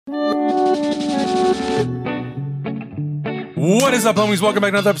What is up, homies? Welcome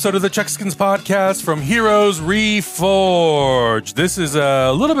back to another episode of the CzechXicans podcast from Heroes Reforged. This is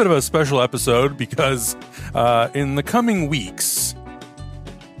a little bit of a special episode because in the coming weeks,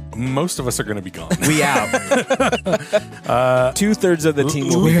 most of us are going to be gone. We out. 2/3 of the team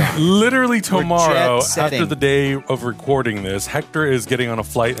will be gone. Literally tomorrow, after the day of recording this, Hector is getting on a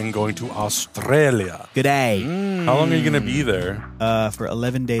flight and going to Australia. Good day. How long are you going to be there? For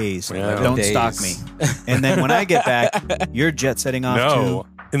 11 days. Yeah. Don't stalk me. And then when I get back, you're jet setting off too.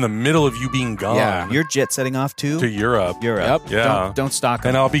 In the middle of you being gone. Yeah, you're jet setting off too? To Europe. Yep. Yeah. Don't stalk me.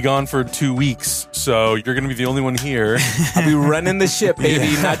 And I'll be gone for 2 weeks, so you're going to be the only one here. I'll be running the ship, baby,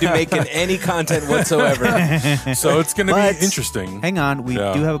 not be making any content whatsoever. So it's going to be interesting. Hang on, we do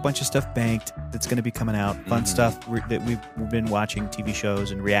have a bunch of stuff banked that's going to be coming out. Fun stuff that we've been watching, TV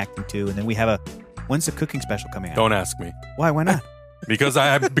shows and reacting to. And then we have when's the cooking special coming out? Don't ask me. Why not? Because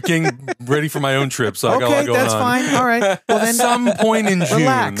I became ready for my own trip, so I got a lot going on. Okay, that's fine. All right. Well, then some point in June.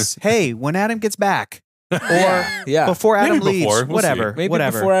 Relax. Hey, when Adam gets back. Or before Adam leaves. We'll whatever. Maybe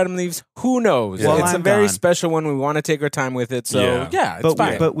whatever. before Adam leaves. Who knows? Well, it's I'm a very gone. special one. We want to take our time with it. So, it's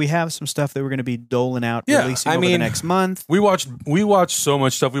fine. But we have some stuff that we're going to be doling out, releasing over the next month. We watched so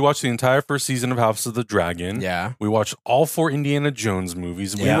much stuff. We watched the entire first season of House of the Dragon. Yeah. We watched all 4 Indiana Jones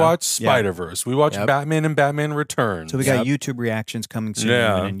movies. We watched Spider-Verse. We watched Batman and Batman Returns. So we got YouTube reactions coming soon.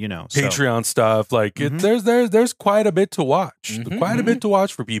 Yeah. And Patreon stuff. Like there's quite a bit to watch. Quite a bit to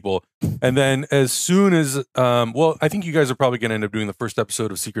watch for people. And then as soon as I think you guys are probably going to end up doing the first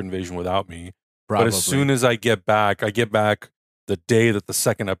episode of Secret Invasion without me. Probably. But as soon as I get back the day that the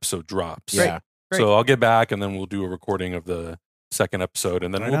second episode drops. Yeah. Great. So I'll get back and then we'll do a recording of the second episode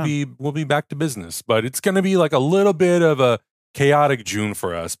and then we'll be back to business. But it's going to be like a little bit of a chaotic June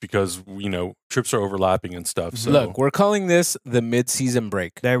for us because trips are overlapping and stuff. So look, we're calling this the mid-season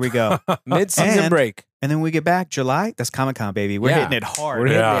break. There we go. Mid-season break. And then when we get back, July, that's Comic-Con, baby. We're hitting it hard.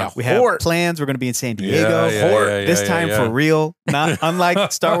 We have plans. We're going to be in San Diego. This time for real. Not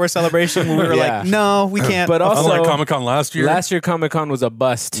unlike Star Wars Celebration where we were like, no, we can't. But also, unlike Comic-Con last year. Last year, Comic-Con was a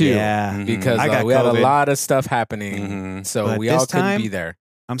bust too. Yeah. Because we had a lot of stuff happening. So but we all couldn't be there.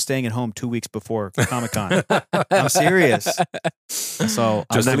 I'm staying at home 2 weeks before Comic-Con. I'm serious. So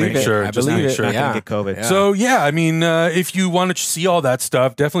just to make sure. I'm not going to get COVID. Yeah. So if you want to see all that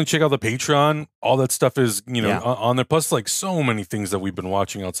stuff, definitely check out the Patreon. All that stuff is on there. Plus, like so many things that we've been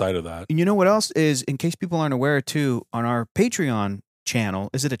watching outside of that. And you know what else is? In case people aren't aware too, on our Patreon channel,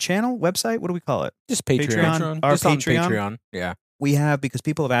 is it a channel website? What do we call it? Just Patreon. Our just Patreon. On Patreon. Yeah, we have because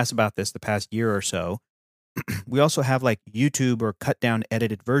people have asked about this the past year or so. We also have like YouTube or cut down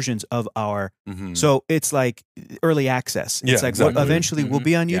edited versions of our so it's like early access. It's like what eventually will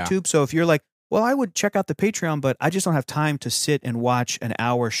be on YouTube. So if you're like, well, I would check out the Patreon, but I just don't have time to sit and watch an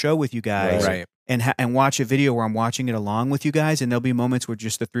hour show with you guys and watch a video where I'm watching it along with you guys. And there'll be moments where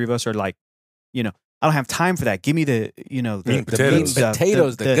just the three of us are like, I don't have time for that. Give me the meat and potatoes.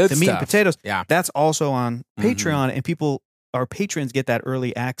 The meat and potatoes. Yeah. That's also on Patreon and our patrons get that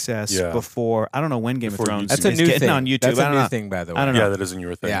early access before, I don't know when Game of Thrones that's a new thing on YouTube. That's a new thing, by the way. I don't know. Yeah, that is a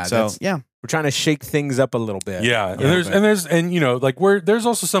newer thing. Yeah, so, we're trying to shake things up a little bit. Yeah. There's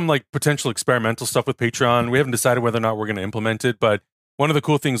also some like potential experimental stuff with Patreon. We haven't decided whether or not we're going to implement it, but one of the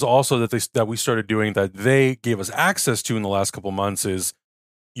cool things also that we started doing that they gave us access to in the last couple months is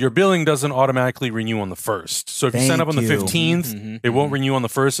your billing doesn't automatically renew on the 1st. So if you sign up on the 15th, it won't renew on the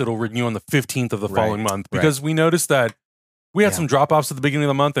 1st. It'll renew on the 15th of the following month because we noticed that we had some drop-offs at the beginning of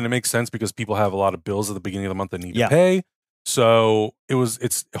the month, and it makes sense because people have a lot of bills at the beginning of the month they need to pay. So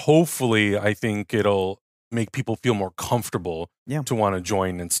it's hopefully, I think it'll make people feel more comfortable to want to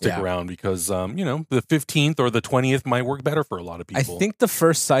join and stick around because, the 15th or the 20th might work better for a lot of people. I think the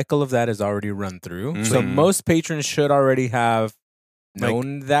first cycle of that is already run through. So most patrons should already have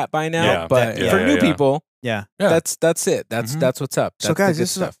known that by now. But for new people... Yeah, that's it. That's what's up. That's so, guys,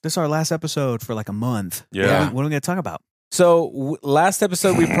 this is our last episode for like a month. Yeah, what are we going to talk about? So, last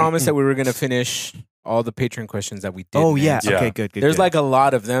episode we promised that we were going to finish all the Patreon questions that we did. Oh yeah, okay, good. There's like a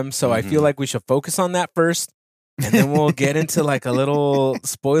lot of them, so I feel like we should focus on that first, and then we'll get into like a little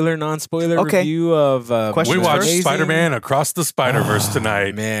spoiler, non-spoiler review of. We watched Spider-Man Across the Spider-Verse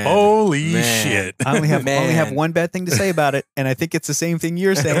tonight. Man, holy shit! I only have one bad thing to say about it, and I think it's the same thing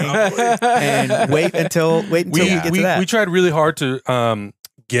you're saying. And wait until we get to that. We tried really hard to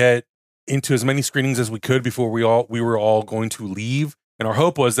get into as many screenings as we could before we were all going to leave. And our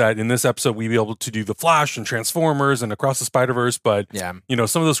hope was that in this episode we'd be able to do The Flash and Transformers and Across the Spider-Verse, but some of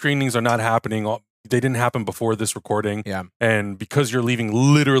those screenings are not happening. They didn't happen before this recording. Yeah. And because you're leaving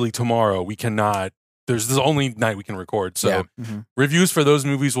literally tomorrow, we cannot. This is the only night we can record. So reviews for those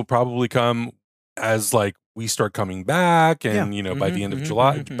movies will probably come as like we start coming back, and you know, by the end of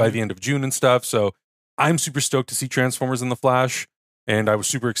July, by the end of June and stuff. So I'm super stoked to see Transformers and The Flash, and I was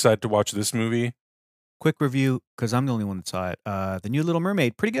super excited to watch this movie. Quick review, because I'm the only one that saw it. The new Little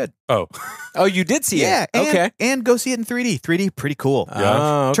Mermaid, pretty good. Oh, you did see it? Yeah. Okay. And go see it in 3D. 3D, pretty cool.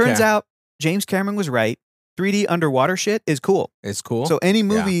 Yeah. Okay. Turns out James Cameron was right. 3D underwater shit is cool. It's cool. So any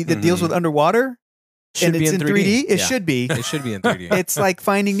movie that deals with underwater and it's in 3D, it should be. It should be in 3D. It's like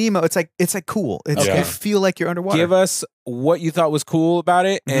Finding Nemo. It's like cool. It's you feel like you're underwater. Give us what you thought was cool about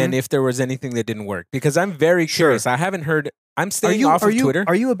it, and if there was anything that didn't work, because I'm very curious. I haven't heard. I'm staying off of Twitter.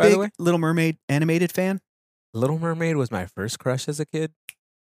 Are you a big Little Mermaid animated fan? Little Mermaid was my first crush as a kid.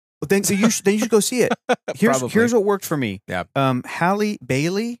 Well, then you should go see it. Here's what worked for me. Yeah. Halle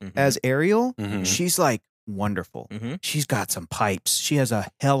Bailey as Ariel. She's like wonderful. She's got some pipes. She has a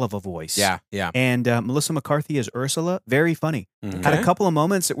hell of a voice. Yeah, yeah. And Melissa McCarthy as Ursula, very funny. Had a couple of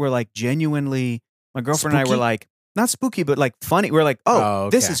moments that were like genuinely. My girlfriend and I were like, not spooky, but like funny. We're like,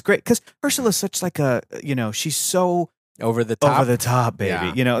 this is great, because Ursula's such like a, she's so over the top,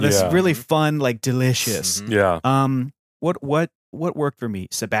 baby. Yeah. This really fun, like delicious. Yeah. What worked for me?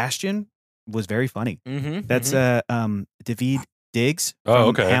 Sebastian was very funny. That's David Diggs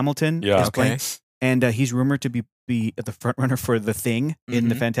from Hamilton. Yeah. Playing, and he's rumored to be the front runner for The Thing in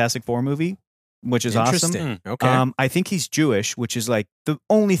the Fantastic Four movie, which is awesome. Okay. I think he's Jewish, which is like the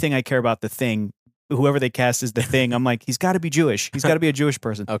only thing I care about The Thing. Whoever they cast as The Thing, I'm like, he's got to be Jewish. He's got to be a Jewish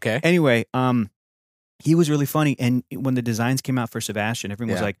person. Okay. Anyway, he was really funny, and when the designs came out for Sebastian,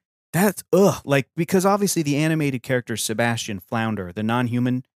 everyone was like, "That's like," because obviously the animated characters Sebastian, Flounder, the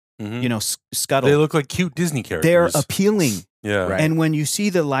non-human, Scuttle, they look like cute Disney characters. They're appealing. Yeah. Right. And when you see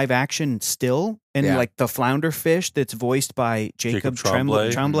the live action still, and like the flounder fish that's voiced by Jacob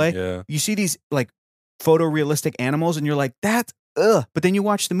Tremblay, you see these like photorealistic animals, and you're like, "That's ugh." But then you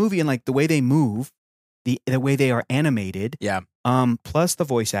watch the movie, and like the way they move, the way they are animated, plus the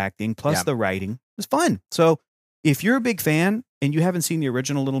voice acting, plus the writing, it's fun. So if you're a big fan and you haven't seen the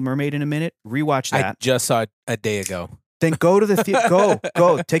original Little Mermaid in a minute, rewatch that. I just saw it a day ago. Then go to the theater.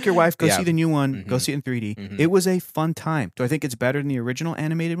 Go. Take your wife. Go see the new one. Go see it in 3D. It was a fun time. Do I think it's better than the original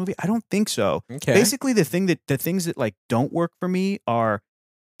animated movie? I don't think so. Okay. Basically, the things that like don't work for me are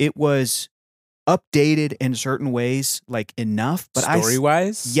it was updated in certain ways, like enough, but story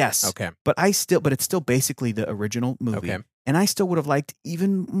wise, yes, okay, but it's still basically the original movie. Okay. And I still would have liked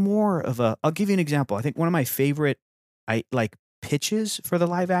even more of a. I'll give you an example. I think one of my favorite, pitches for the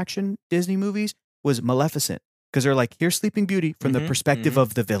live action Disney movies was Maleficent. Because they're like, here's Sleeping Beauty from the perspective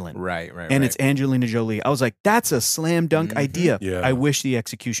of the villain. Right. And it's Angelina Jolie. I was like, that's a slam dunk idea. Yeah. I wish the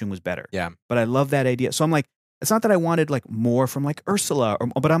execution was better. Yeah. But I love that idea. So I'm like, it's not that I wanted like more from like Ursula,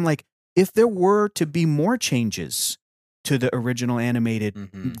 but I'm like, if there were to be more changes to the original animated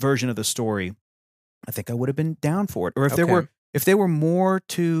version of the story, I think I would have been down for it. Or if there were more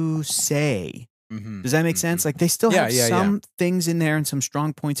to say. Does that make sense? Like they still have some things in there and some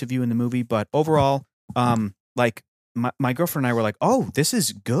strong points of view in the movie, but overall, like my girlfriend and I were like, "Oh, this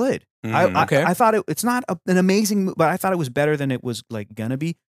is good." I thought it's not an amazing, but I thought it was better than it was like gonna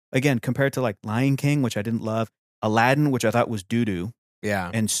be. Again, compared to like Lion King, which I didn't love, Aladdin, which I thought was doo doo.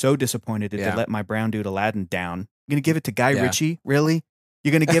 Yeah, and so disappointed to let my brown dude Aladdin down. You're gonna give it to Guy Ritchie? Really?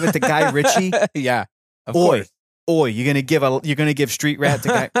 You're gonna give it to Guy Ritchie? Yeah, of course. You're gonna give Street Rat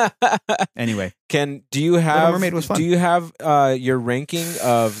to Guy. Anyway, do you have Little Mermaid was fun. Do you have your ranking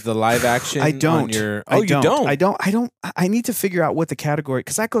of the live action? I don't. You don't. I don't. I need to figure out what the category,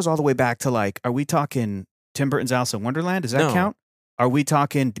 because that goes all the way back to like, are we talking Tim Burton's Alice in Wonderland? Does that count? Are we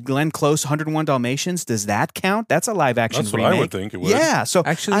talking Glenn Close, 101 Dalmatians? Does that count? That's a live action remake. That's what I would think it would. Yeah. So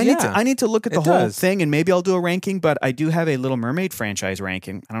actually, I need to look at the whole thing, and maybe I'll do a ranking. But I do have a Little Mermaid franchise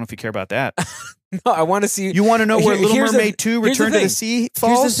ranking. I don't know if you care about that. No, I want to see. You want to know where Little Mermaid 2 Return to the Sea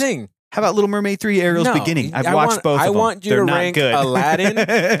falls? Here's the thing. How about Little Mermaid 3 Ariel's Beginning? I've watched both of them. I want you to rank Aladdin,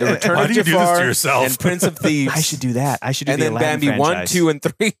 The Return of Jafar, and Prince of Thieves. I should do that. I should do the Aladdin franchise. And then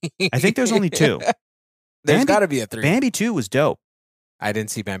Bambi 1, 2, and 3. I think there's only 2. There's got to be a 3. Bambi 2 was dope. I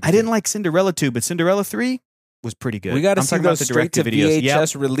didn't see Bambi 2. I didn't like Cinderella 2, but Cinderella 3 was pretty good. We got to see those straight to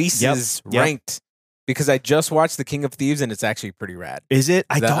VHS releases ranked. Because I just watched The King of Thieves, and it's actually pretty rad. Is it?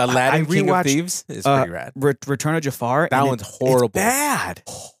 Aladdin King of Thieves is pretty rad. Return of Jafar. That one's horrible. It's bad.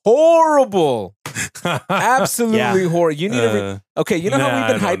 Horrible. Absolutely horrible. You need to... Okay, you know how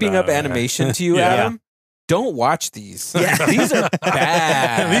we've been hyping up animation to you, Adam? Don't watch these. Yeah. These are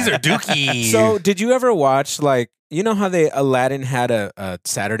bad. These are dookie. So, did you ever watch, like, you know how Aladdin had a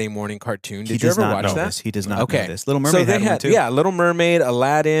Saturday morning cartoon? Did you ever watch that? He does not know this. Little Mermaid so they had one too. Yeah, Little Mermaid,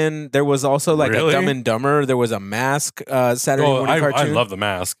 Aladdin. There was also like a Dumb and Dumber. There was a Mask Saturday morning cartoon. I love the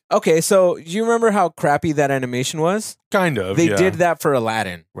Mask. Okay, so do you remember how crappy that animation was? Kind of. They did that for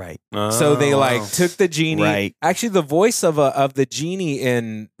Aladdin. Right. So they took the genie. Right. Actually, the voice of the genie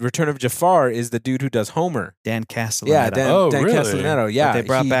in Return of Jafar is the dude who does Homer. Dan Castellaneta. Yeah, Dan really? Castellaneta. Yeah. But they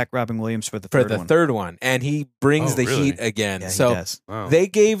brought back Robin Williams for the third one. And he brings the heat again. Yeah, so he does. Wow. they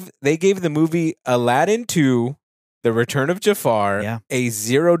gave the movie Aladdin 2, The Return of Jafar, a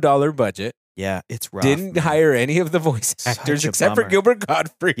 $0 budget. Yeah, it's rough. Didn't hire any of the voice actors except for Gilbert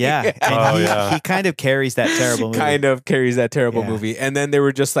Gottfried. Yeah, and he kind of carries that terrible movie. Movie. And then they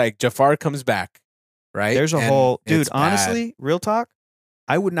were just like, Jafar comes back, right? There's a whole... Dude, honestly, real talk,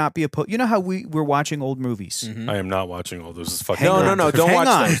 I would not be opposed. You know how we're watching old movies? Mm-hmm. I am not watching all those. Fucking No. Don't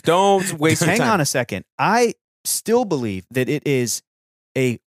watch those. Don't waste your time. Hang on a second. I still believe that it is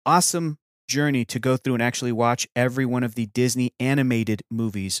a awesome journey to go through and actually watch every one of the Disney animated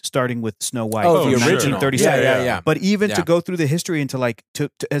movies, starting with Snow White. Oh, the original. 1937. Yeah. But even to go through the history and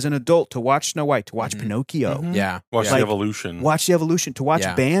to as an adult, to watch Snow White, to watch Pinocchio. Mm-hmm. Yeah. Watch the evolution. Watch the evolution. To watch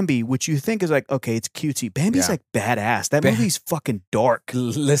Bambi, which you think is like, okay, it's cutesy. Bambi's like badass. That movie's fucking dark.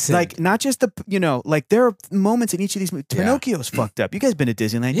 Listen. Like, not just there are moments in each of these movies. Pinocchio's fucked up. You guys been to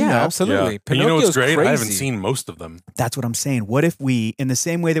Disneyland. Yeah, you know. absolutely. Yeah. Pinocchio's you know what's great? crazy. I haven't seen most of them. That's what I'm saying. What if we, in the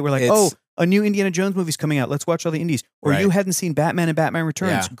same way that we're like, a new Indiana Jones movie's coming out, let's watch all the indies. Or you hadn't seen Batman and Batman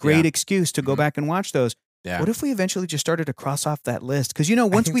Returns. Great excuse to go back and watch those. Yeah. What if we eventually just started to cross off that list? Because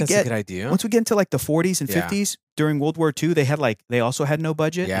once we get into like the 40s and 50s during World War II, they also had no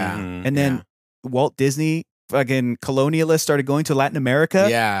budget. Yeah. And then Walt Disney, fucking colonialists, started going to Latin America.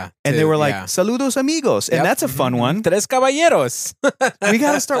 Yeah. And they were like, saludos amigos. And that's a fun one. Tres Caballeros.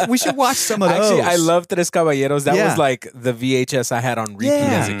 We should watch some of those. Actually, I love Tres Caballeros. That was like the VHS I had on repeat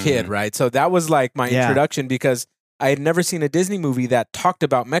as a kid, right? So that was like my introduction because I had never seen a Disney movie that talked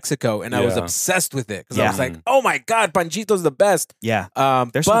about Mexico, and I was obsessed with it because I was like, "Oh my God, Panchito's the best." Yeah,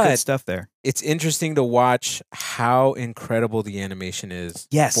 there's some good stuff there. It's interesting to watch how incredible the animation is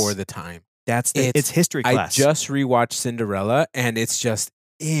for the time. It's history class. I just rewatched Cinderella, and it's just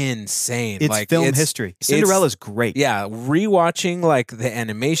insane. It's like film history. Cinderella's great. Yeah, rewatching like the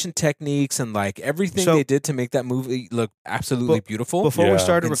animation techniques and like everything they did to make that movie look absolutely beautiful. Before we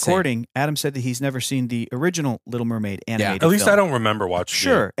started recording, Adam said that he's never seen the original Little Mermaid animated At least film. I don't remember watching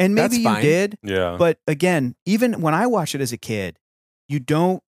it. Sure, and maybe you did. Yeah. But again, even when I watched it as a kid, you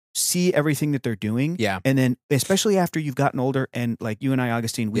don't see everything that they're doing. Yeah. And then especially after you've gotten older and like you and I,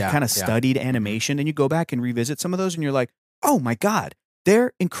 Augustine, we've kind of studied animation and you go back and revisit some of those and you're like, oh my God,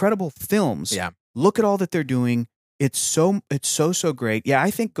 they're incredible films. Yeah. Look at all that they're doing. It's so great. Yeah, I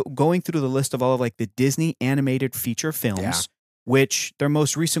think going through the list of all of like the Disney animated feature films, which their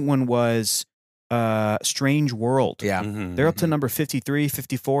most recent one was Strange World. Yeah. They're up to number 53,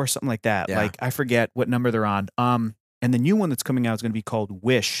 54, something like that. Yeah. Like I forget what number they're on. And the new one that's coming out is going to be called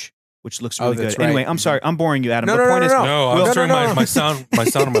Wish, which looks really good. Right. Anyway, I'm sorry, I'm boring you, Adam. No, the point is, I'm turning my sound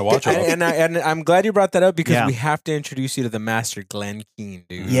on my watch off. And I'm glad you brought that up because we have to introduce you to the master, Glenn Keane,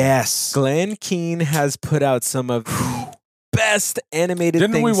 dude. Yes. Glenn Keane has put out some of the best animated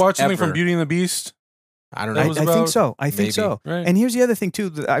things Didn't we watch something ever. from Beauty and the Beast? I don't know. I think so. I think so. Right. And here's the other thing too.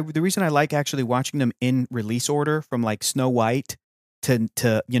 The reason I like actually watching them in release order from like Snow White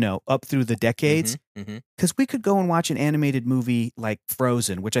to up through the decades, because we could go and watch an animated movie like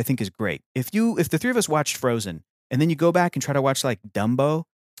Frozen, which I think is great. If the three of us watched Frozen and then you go back and try to watch like Dumbo,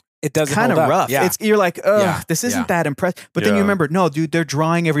 it doesn't kind of rough. Yeah. You're like, this isn't that impressive. But then you remember, no, dude, they're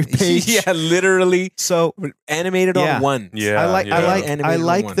drawing every page. Yeah, literally. So animated on one. Yeah, I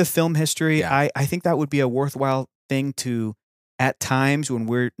like the film history. Yeah. I think that would be a worthwhile thing to, at times when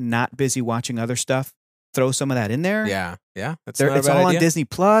we're not busy watching other stuff, throw some of that in there. Yeah. That's it's all on Disney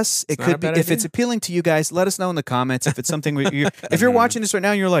Plus. It not could a be bad if idea. it's appealing to you guys. Let us know in the comments if it's something if you're watching this right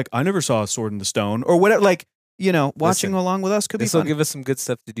now and you're like, I never saw a Sword in the Stone or whatever. Like, watching along with us could be This will fun. give us some good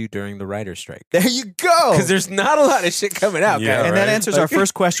stuff to do during the writer's strike. There you go. Because there's not a lot of shit coming out, Yeah, guys. And that answers our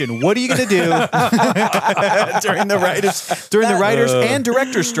first question. What are you going to do during the writers and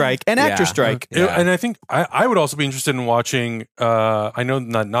director strike and actor strike? And I think I would also be interested in watching. I know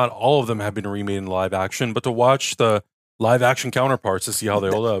not all of them have been remade in live action, but to watch the live action counterparts to see how they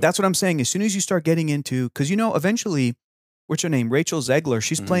hold up. That's what I'm saying. As soon as you start getting into, because eventually, what's her name? Rachel Zegler.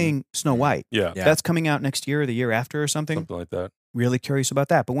 She's playing Snow White. Yeah. That's coming out next year or the year after or something. Something like that. Really curious about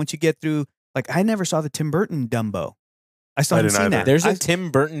that. But once you get through, like, I never saw the Tim Burton Dumbo. I still haven't seen that. There's a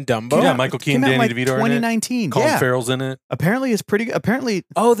Tim Burton Dumbo. Yeah, Michael Keaton, Danny DeVito 2019. Colin Farrell's in it. Apparently, it's pretty. Apparently,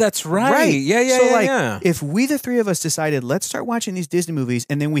 oh, that's right. Yeah. So like, if we the three of us decided let's start watching these Disney movies,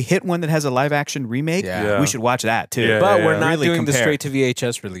 and then we hit one that has a live action remake, we should watch that too. But we're not doing the straight to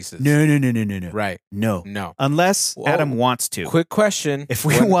VHS releases. No. Right. No. Unless Adam wants to. Quick question: if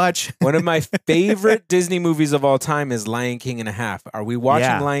we watch one of my favorite Disney movies of all time is Lion King and a Half. Are we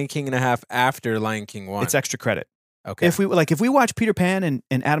watching Lion King and a Half after Lion King 1? It's extra credit. Okay. If we watch Peter Pan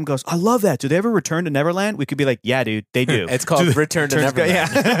and Adam goes, I love that. Do they ever return to Neverland? We could be like, yeah, dude, they do. It's called Return to Neverland.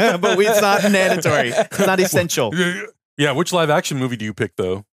 Yeah, but it's not mandatory. It's not essential. Yeah, which live action movie do you pick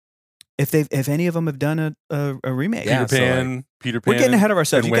though? If any of them have done a remake, Peter Pan. We're getting ahead of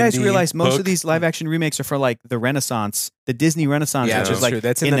ourselves. You guys Wendy, realize most Hook. of these live action remakes are for like the Renaissance, the Disney Renaissance, which is like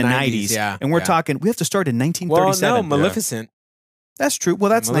that's in the 90s. Yeah, and we're talking, we have to start in 1937. Well, no, Maleficent. That's true. Well,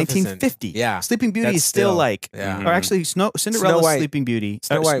 that's Maleficent. 1950. Yeah. Sleeping Beauty is still like, or actually, Cinderella's White. Sleeping Beauty.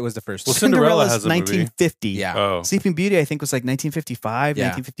 Snow White was the first. Well, Cinderella Cinderella's has a movie. 1950. Yeah. Oh. Sleeping Beauty, I think, was like 1955,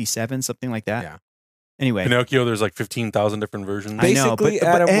 1957, something like that. Yeah. Anyway. Pinocchio, there's like 15,000 different versions. I know, Basically,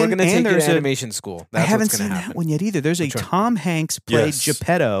 Adam, we're going to take you to animation school. That's I haven't what's seen happen. that one yet either. There's a Tom Hanks played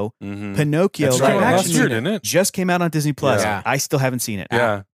Geppetto, Mm-hmm. Pinocchio That's live right. Last action year, movie. didn't it? Just came out on Disney Plus. Yeah. I still haven't seen it.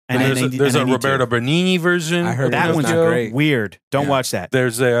 Yeah. And there's a Roberto Benigni version. I heard that one's not great. weird. Don't watch that.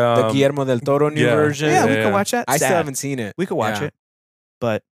 There's a the Guillermo del Toro new version. Yeah, we could watch that. I still haven't seen it. We could watch it,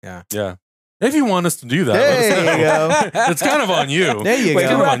 but yeah. If you want us to do that, there you go. It's kind of on you. There you Wait,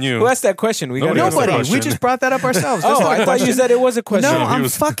 go. who asked that question? Nobody. We just brought that up ourselves. Oh, I thought you said it was a question. No, I'm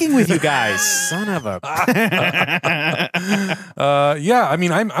fucking with you guys. Son of a. Yeah, I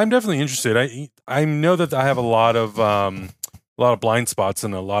mean, I'm definitely interested. I know that I have a lot of blind spots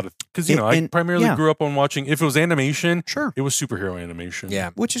and a lot of because I primarily grew up on watching. If it was animation, sure, it was superhero animation. Yeah,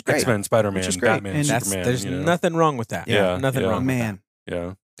 which is great. X-Men, Spider-Man, Batman, and Superman. There's nothing wrong with that. Yeah, nothing wrong. Man, with that.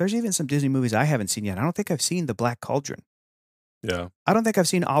 Yeah. There's even some Disney movies I haven't seen yet. I don't think I've seen The Black Cauldron. Yeah. I don't think I've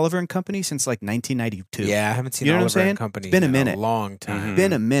seen Oliver and Company since like 1992. Yeah, I haven't seen Oliver and Company. It's been a minute. A long time.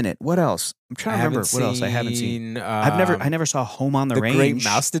 Been a minute. What else? I'm trying to remember what else I haven't seen. I never saw Home on the Range. Great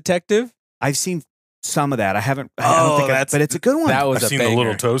Mouse Detective. I've seen some of that. I don't think but it's a good one. That was I've seen The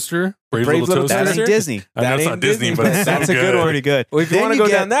Little Toaster. Brave Little Toaster. That ain't Disney. I know it's not Disney, but it's that's so a good one. Pretty good. Well, if you want to go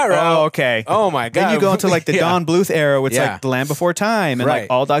down that route. Oh, okay. Oh my God. Then you go into like the Don Bluth era, which like The Land Before Time and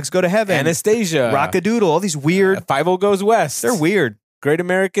like All Dogs Go to Heaven, Anastasia, Rockadoodle, all these weird. 5-0 Goes West. They're weird. Great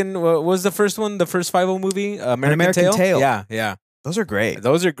American. What was the first one? The first 5-0 movie? American Tail. Yeah. Those are great.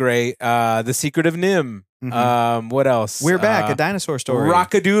 The Secret of Nim. Mm-hmm. What else? We're Back, A Dinosaur Story.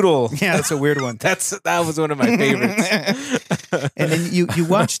 Rockadoodle. Yeah, that's a weird one. That was one of my favorites. And then you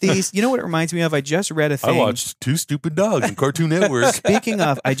watch these. You know what it reminds me of? I just read a thing. I watched Two Stupid Dogs on Cartoon Network. Speaking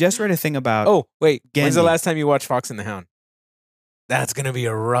of, I just read a thing about. Oh wait, Gandhi. When's the last time you watched Fox and the Hound? That's gonna be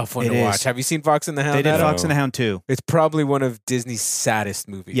a rough one to watch. Have you seen Fox and the Hound? They did Fox and the Hound too. It's probably one of Disney's saddest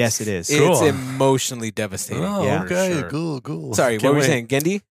movies. Yes, it is. It's emotionally devastating. Oh, yeah, okay, sure. cool. Sorry, what were you saying,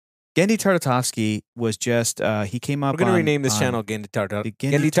 Gendy? Gendy Tartakovsky was just he came up. We're gonna rename this channel Gendy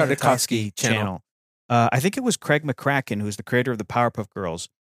Tartakovsky channel. I think it was Craig McCracken, who's the creator of the Powerpuff Girls.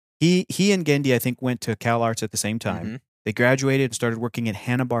 He and Gendy, I think, went to CalArts at the same time. Mm-hmm. They graduated and started working at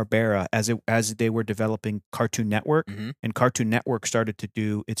Hanna-Barbera as they were developing Cartoon Network, and Cartoon Network started to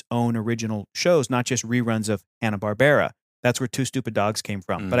do its own original shows, not just reruns of Hanna-Barbera. That's where Two Stupid Dogs came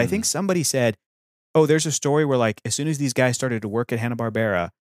from. But I think somebody said, "Oh, there's a story where like as soon as these guys started to work at Hanna-Barbera,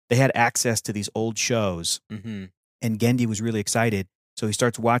 they had access to these old shows, and Gendy was really excited." So he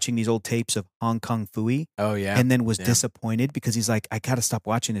starts watching these old tapes of Hong Kong Phooey. Oh, yeah. And then was disappointed because he's like, I got to stop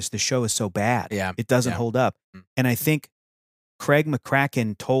watching this. The show is so bad. Yeah. It doesn't hold up. And I think Craig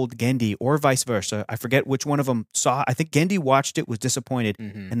McCracken told Gendy, or vice versa, I forget which one of them saw. I think Gendy watched it, was disappointed.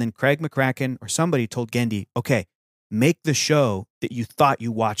 And then Craig McCracken or somebody told Gendy, okay, make the show that you thought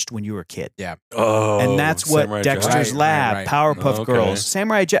you watched when you were a kid. Yeah. Oh, and that's what Samurai Dexter's Jack. Lab, Powerpuff Girls,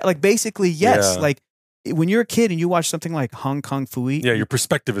 Samurai Jack, like basically, yes. Yeah. Like, when you're a kid and you watch something like Hong Kong Phooey, yeah, your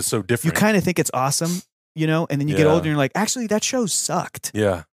perspective is so different. You kind of think it's awesome, and then you get older and you're like, actually, that show sucked.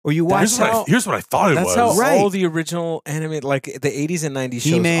 Yeah. Or you watch. Here's what I thought it was. That's how all the original anime, like the 80s and 90s shows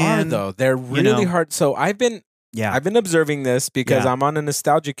He-Man, are, though. They're really hard. So I've been observing this because I'm on a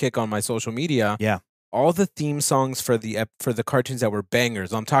nostalgia kick on my social media. Yeah. All the theme songs for the cartoons that were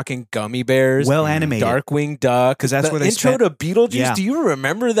bangers. I'm talking Gummy Bears, well animated, Darkwing Duck, because that's the where they intro to Beetlejuice. Yeah. Do you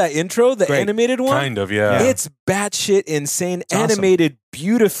remember that intro, the animated one? Kind of, yeah. It's batshit insane, animated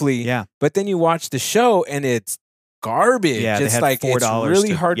beautifully. Yeah, but then you watch the show and it's garbage. Yeah, it's had like it's $4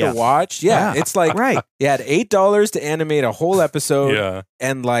 really hard to watch. Yeah, it's like you had $8 to animate a whole episode.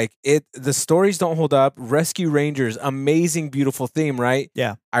 And like the stories don't hold up. Rescue Rangers, amazing, beautiful theme, right?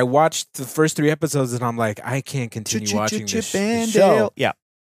 Yeah. I watched the first 3 episodes and I'm like, I can't continue watching this show. Yeah.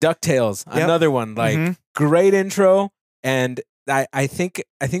 DuckTales, another one. Like great intro, and I think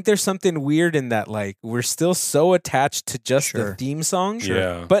there's something weird in that. Like we're still so attached to just the theme song,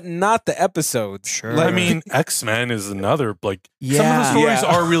 but not the episodes. Sure. Like, I mean, X-Men is another. Like some of the stories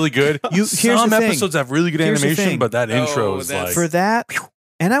are really good. Some episodes have really good animation, but that intro is like for that.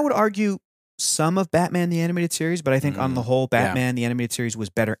 And I would argue some of Batman the Animated Series, but I think on the whole, Batman the Animated Series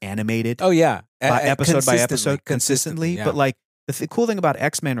was better animated. Oh yeah, episode by episode, consistently. But like. The cool thing about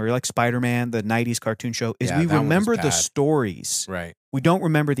X-Men or like Spider-Man, the 90s cartoon show, is we remember the stories. Right. We don't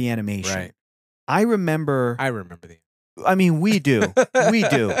remember the animation. Right. I remember the. I mean, we do. We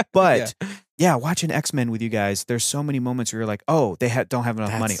do. But watching X-Men with you guys, there's so many moments where you're like, oh, they don't have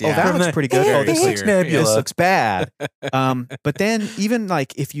enough money. Oh, that looks pretty good. Oh, this looks bad. But then even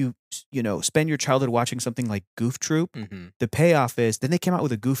like if you spend your childhood watching something like Goof Troop, the payoff is then they came out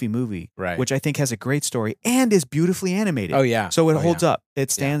with a Goofy movie, which I think has a great story and is beautifully animated. Oh yeah. So it holds up.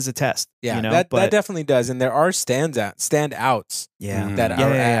 It stands the test. Yeah, that definitely does. And there are standouts. Yeah. That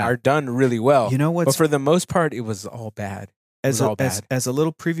are done really well. You know what? But for the most part, it was all bad. As a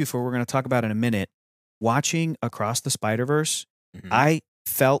little preview for what we're going to talk about in a minute, watching Across the Spider-Verse, I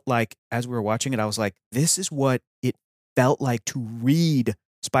felt like as we were watching it, I was like, this is what it felt like to read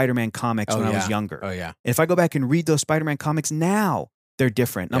Spider-Man comics when I was younger. Oh yeah. If I go back and read those Spider-Man comics now, they're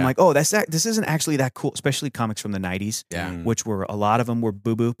different. And I'm like, oh, this isn't actually that cool, especially comics from the 90s, which were a lot of them were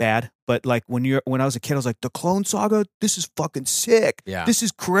boo-boo bad. But like when I was a kid, I was like, the Clone Saga, this is fucking sick. Yeah. This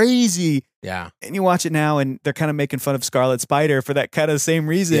is crazy. Yeah. And you watch it now and they're kind of making fun of Scarlet Spider for that kind of same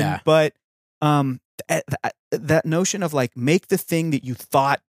reason. Yeah. But that notion of like make the thing that you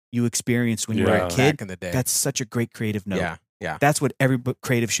thought you experienced when you were a kid, back in the day. That's such a great creative note. Yeah. Yeah. That's what every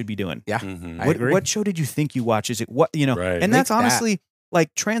creative should be doing. Yeah. I agree. What show did you think you watched? Is it what, Right. And that's honestly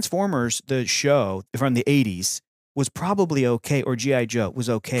like Transformers, the show from the 80s was probably okay, or G.I. Joe was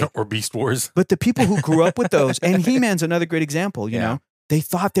okay. Or Beast Wars. But the people who grew up with those, and He-Man's another great example, you know, they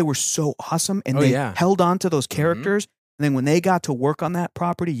thought they were so awesome and they held on to those characters. And then when they got to work on that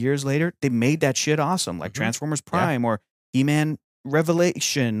property years later, they made that shit awesome, like Transformers Prime or He-Man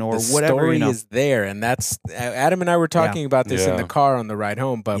Revelation or the whatever. Story is there, and that's Adam and I were talking about this in the car on the ride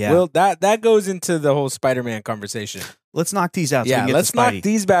home. But that goes into the whole Spider-Man conversation. Let's knock these out. Yeah, let's knock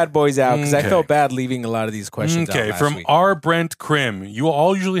these bad boys out because I felt bad leaving a lot of these questions out last from week. R. Brent Krim, you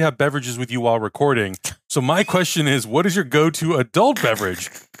all usually have beverages with you while recording. So my question is, what is your go-to adult beverage?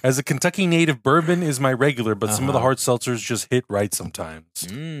 As a Kentucky native, bourbon is my regular, but some of the hard seltzers just hit right sometimes.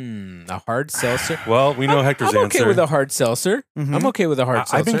 A hard seltzer? Well, we know Hector's answer. I'm okay with a hard seltzer. I'm okay with a hard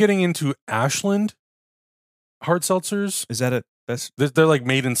seltzer. I've been getting into Ashland hard seltzers. Is that They're like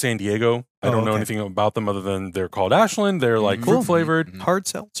made in San Diego. I don't know anything about them other than they're called Ashland. They're like fruit flavored. Hard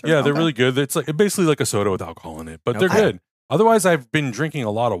seltzer? Yeah, they're really good. It's like basically like a soda with alcohol in it, but they're good. Otherwise, I've been drinking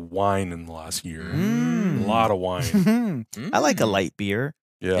a lot of wine in the last year. A lot of wine. I like a light beer.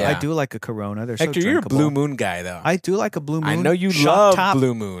 Yeah. I do like a Corona. They're Hector, so you're a drinkable. Blue Moon guy, though. I do like a Blue Moon. I know you Shock love top.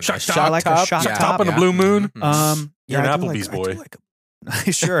 Blue Moon. Shock I like a shock top and a Blue Moon. You're an I do Applebee's boy.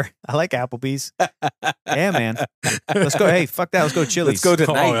 Sure. I like Applebee's. Yeah, man. Let's go. Hey, fuck that. Let's go to Chili's. Let's go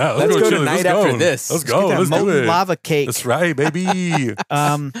tonight. Oh, yeah. Let's go Chili's. tonight Let's after go. this. Let's go. Let's do it. Lava cake. That's right, baby.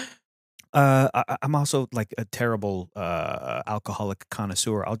 I'm also like a terrible alcoholic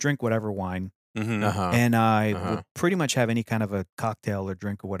connoisseur. I'll drink whatever wine. And I would pretty much have any kind of a cocktail or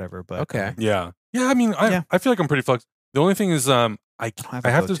drink or whatever. But Yeah. I mean, I feel like I'm pretty flexible. The only thing is, I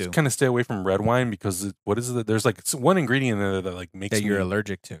have to kind of stay away from red wine because what is it? There's like one ingredient in there that like makes that you're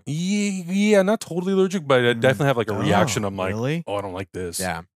allergic to. Yeah, not totally allergic, but I definitely have like a reaction. I'm like, really? oh, I don't like this.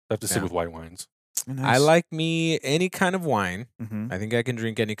 Yeah, I have to stick with white wines. Nice. I like me any kind of wine. I think I can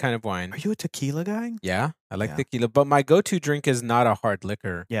drink any kind of wine. Are you a tequila guy? Yeah, I like tequila, but my go-to drink is not a hard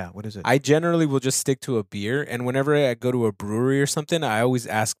liquor. Yeah, what is it? I generally will just stick to a beer, and whenever I go to a brewery or something, I always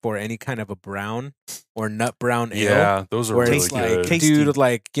ask for any kind of a brown or nut brown ale. Yeah, those are really good. Dude,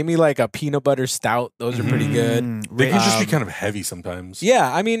 like give me like a peanut butter stout. Those are pretty good. They can just be kind of heavy sometimes.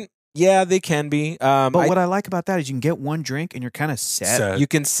 Yeah, I mean, yeah, they can be. But what I like about that is you can get one drink and you're kind of set. You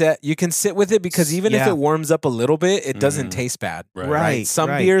can sit with it because even if it warms up a little bit, it doesn't taste bad. Right. Some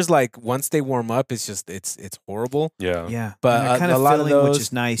beers, like once they warm up, it's just it's horrible. Yeah. But kind a of lot filling, of those, which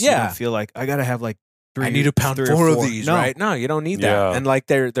is nice. Yeah. You don't feel like I gotta have like 3. I need a pound 4 of these, right? No, you don't need that. Yeah. And like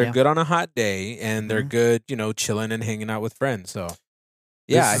they're good on a hot day, and they're good, chilling and hanging out with friends. So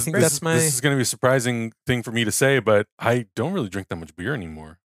Yeah, I think that's my... This is going to be a surprising thing for me to say, but I don't really drink that much beer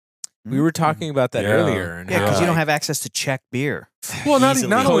anymore. We were talking about that earlier. Yeah, because you don't have access to check beer. Well, not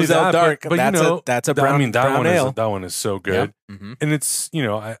only that, dark, but you know, that's a brown, brown ale. That one is so good. Yeah. Mm-hmm. And it's, you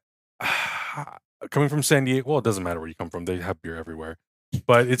know, coming from San Diego, well, it doesn't matter where you come from. They have beer everywhere.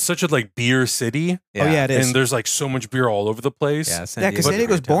 But it's such a like beer city. Yeah. Oh yeah, it is. And there's like so much beer all over the place. Yeah, because San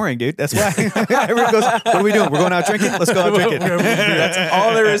Diego's boring, dude. That's why everyone goes, "What are we doing? We're going out drinking. Let's go out drinking." That's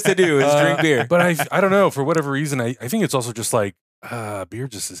all there is to do is drink beer. But I don't know, for whatever reason, I think it's also just like beer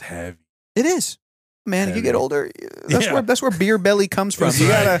just is heavy. It is. Man, if you get older, that's where beer belly comes from. You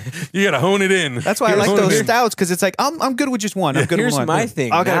gotta hone it in. That's why I like those stouts, because it's like I'm good with just one. I'm good with one. Here's my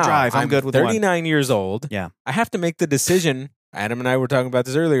thing. I gotta drive. I'm good with 39 years old. Yeah, I have to make the decision. Adam and I were talking about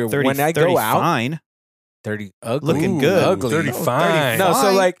this earlier. 30, when I 30 go out, fine. 30 ugly, looking good, ugly, 30 fine. No,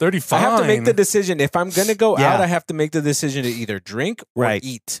 so like 30 fine. I have to make the decision. If I'm gonna go out, I have to make the decision to either drink or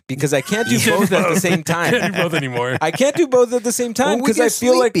eat, because I can't do both at the same time. Can't do both anymore. I can't do both at the same time because I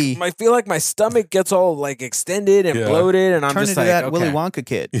feel like my stomach gets all like extended and bloated, and I'm Turn just into like that Willy Wonka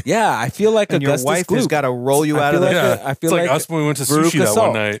kid. Yeah, I feel like and Augustus your wife Gloop. has got to roll you out of there. I feel like us when we went to sushi that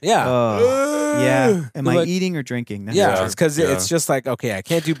one night. Yeah, yeah. Am I eating or drinking? Yeah, it's because it's just like, okay, I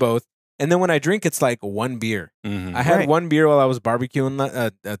can't do both. And then when I drink, it's like one beer. Mm-hmm. I had one beer while I was barbecuing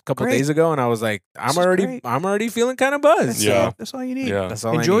a couple days ago, and I was like, I'm already feeling kind of buzzed. That's all you need. Yeah. That's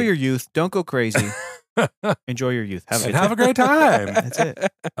all Enjoy your youth. Don't go crazy. Enjoy your youth. Have a great time. That's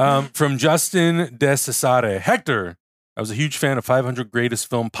it. From Justin De Cesare. Hector, I was a huge fan of 500 Greatest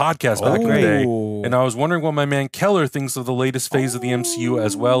Film podcast back in the day, and I was wondering what my man Keller thinks of the latest phase of the MCU,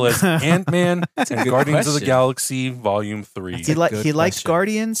 as well as Ant-Man and Guardians of the Galaxy Volume 3. He likes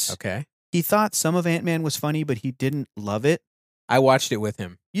Guardians. Okay. He thought some of Ant-Man was funny, but he didn't love it. I watched it with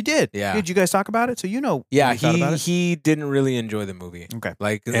him. You did? Yeah. Did you guys talk about it? So you know. Yeah, he didn't really enjoy the movie. Okay.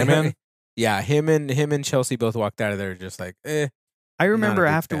 Like Ant-Man? Yeah, him and Chelsea both walked out of there just like, I remember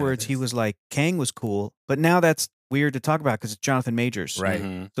afterwards he was like, Kang was cool, but now that's weird to talk about because it's Jonathan Majors. Right.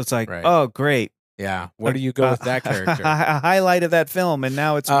 Mm-hmm. So it's like, oh, great. Yeah. Where do you go with that character? A highlight of that film, and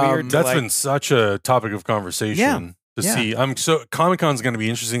now it's weird. That's been such a topic of conversation to see. Comic-Con's going to be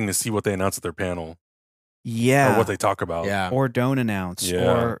interesting to see what they announce at their panel. Yeah. Or what they talk about. Yeah. Or don't announce.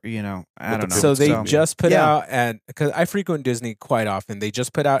 Yeah. Or, I don't know. So they just put out, because I frequent Disney quite often, they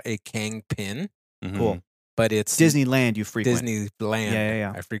just put out a Kang pin. Mm-hmm. Cool. But it's Disneyland you frequent. Disneyland.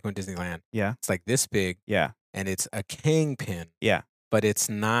 Yeah. I frequent Disneyland. Yeah. It's like this big. Yeah. And it's a Kang pin. Yeah. But it's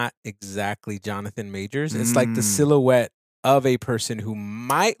not exactly Jonathan Majors. It's like the silhouette of a person who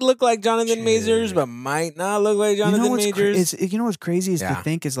might look like Jonathan Majors, but might not look like Jonathan Majors. You know what's crazy is to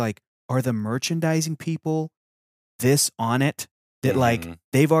think is like, are the merchandising people this on it? That like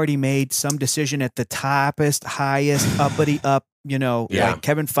they've already made some decision at the toppest, highest, uppity up, like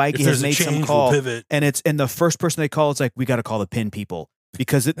Kevin Feige has made some call, and the first person they call is like, we got to call the pin people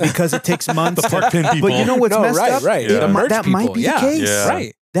because it takes months. The park pin people. But you know what's messed up? Right. Yeah. That might be the case. Yeah.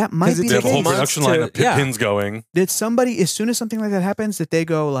 Right. That might be the case. They have a whole production line of pins going. That somebody, as soon as something like that happens, that they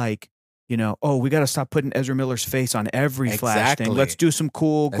go like, we got to stop putting Ezra Miller's face on every Flash thing. Let's do some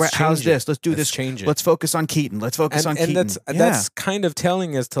cool. How's this? Let's do this. Change it. Let's focus on Keaton. Let's focus on Keaton. And that's kind of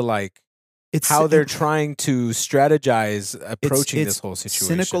telling as to like how they're trying to strategize approaching this whole situation.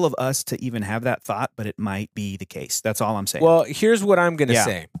 Cynical of us to even have that thought, but it might be the case. That's all I'm saying. Well, here's what I'm going to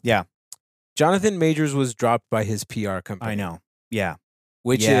say. Yeah. Jonathan Majors was dropped by his PR company. I know. Yeah.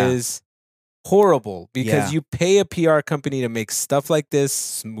 Which is horrible because you pay a PR company to make stuff like this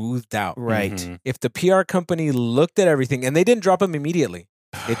smoothed out. Right. Mm-hmm. If the PR company looked at everything, and they didn't drop him immediately.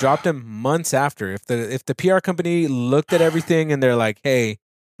 They dropped him months after. If the PR company looked at everything and they're like, hey,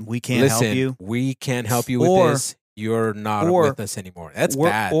 we can't help you. We can't help you with this. You're not with us anymore. That's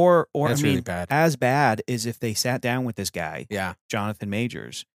bad. Or that's really bad. As bad is if they sat down with this guy, Jonathan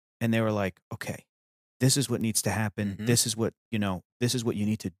Majors, and they were like, okay, this is what needs to happen. Mm-hmm. This is what this is what you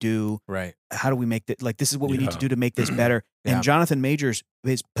need to do. Right. How do we make that? Like, this is what we need to do to make this better. And Jonathan Majors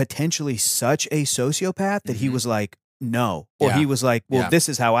is potentially such a sociopath that he was like, no. Or he was like, well, this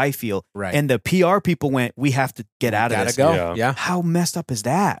is how I feel. Right. And the PR people went, we have to get out of this. Go. Yeah. How messed up is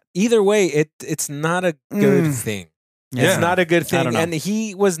that? Either way, it's not a good thing. Yeah. It's not a good thing. I don't know. And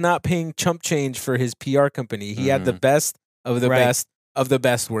he was not paying chump change for his PR company. He had the best of the best of the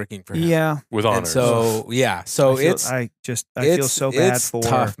best working for him. Yeah. With honor. And so, so I feel so bad it's for.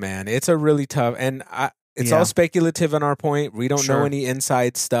 tough, man. It's a really tough, and it's all speculative on our point. We don't know any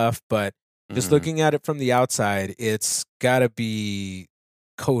inside stuff, but just looking at it from the outside, it's got to be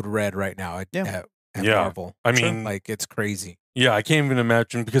code red right now at Marvel. I mean, like, it's crazy. Yeah, I can't even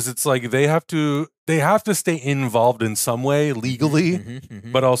imagine because it's like they have to stay involved in some way legally,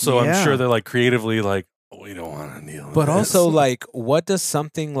 but also I'm sure they're like creatively like, we don't want to deal with But this. also, like, what does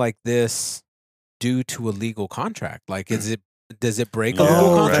something like this do to a legal contract? Like, does it break a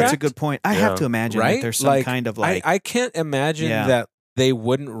legal contract? That's a good point. I have to imagine that there's some kind of like I can't imagine that they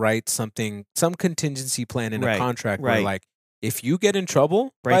wouldn't write some contingency plan in a contract where like, if you get in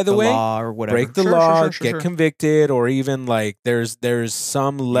trouble, by the way, law or whatever. Break the law, get convicted, or even like there's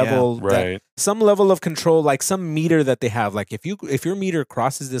some level some level of control, like some meter that they have. Like if your meter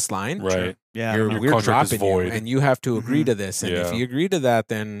crosses this line, right? We're dropping you, and you have to agree to this. And if you agree to that,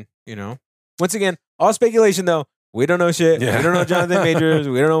 then once again, all speculation though. We don't know shit. Yeah. We don't know Jonathan Majors.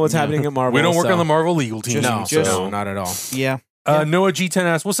 We don't know what's happening at Marvel. We don't work on the Marvel legal team. No, not at all. Yeah. Noah G10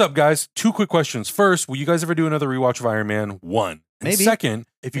 asks, what's up, guys? 2 quick questions. First, will you guys ever do another rewatch of Iron Man 1? And maybe. Second,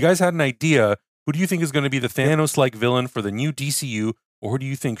 if you guys had an idea, who do you think is going to be the Thanos-like villain for the new DCU, or who do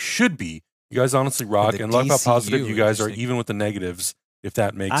you think should be? You guys honestly rock, and love how positive you guys are, even with the negatives, if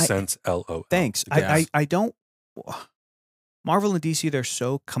that makes sense. LOL. Thanks. Yes. I don't... Marvel and DC, they're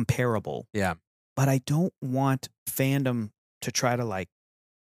so comparable. Yeah. But I don't want fandom to try to like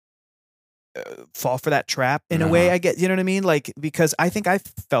fall for that trap in a way. I get, you know what I mean? Like, because I think I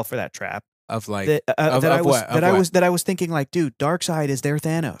fell for that trap of like that I was thinking like, dude, Darkseid is their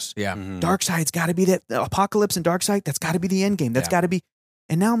Thanos. Yeah, Darkseid's got to be the Apocalypse and Darkseid. That's got to be the end game. That's got to be.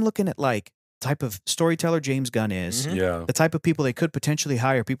 And now I'm looking at like type of storyteller James Gunn is. Yeah, the type of people they could potentially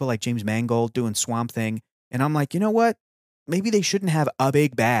hire. People like James Mangold doing Swamp Thing. And I'm like, you know what? Maybe they shouldn't have a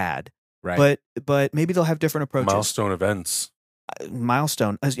big bad. Right. But maybe they'll have different approaches. Milestone events.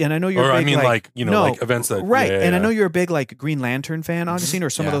 Milestone. And I know you're or big, I mean like like events that and I know you're a big like Green Lantern fan, Augustine,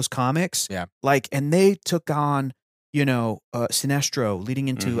 or some of those comics. Yeah. Like, and they took on, Sinestro leading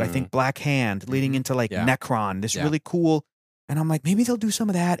into I think Black Hand, leading into like Necron, this really cool. And I'm like, maybe they'll do some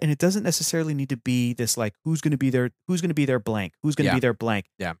of that, and it doesn't necessarily need to be this like who's gonna be their blank, who's gonna be their blank.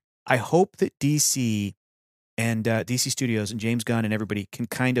 Yeah. I hope that DC and DC Studios and James Gunn and everybody can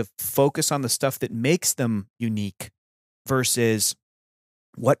kind of focus on the stuff that makes them unique versus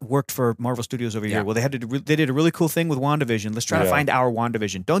what worked for Marvel Studios over here. Well, they did a really cool thing with WandaVision. Let's try to find our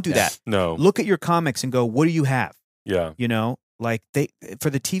WandaVision. Don't do that. No. Look at your comics and go, what do you have? Yeah. Like for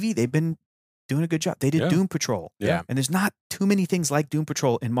the TV, they've been doing a good job. They did Doom Patrol. Yeah. And there's not too many things like Doom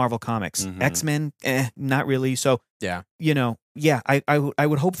Patrol in Marvel Comics. X-Men, not really. So, I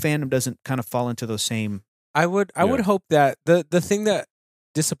would hope fandom doesn't kind of fall into those same... I would hope that the thing that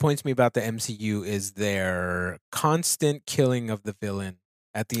disappoints me about the MCU is their constant killing of the villain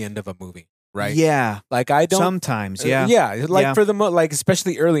at the end of a movie, right? Yeah. Like I don't sometimes, for the like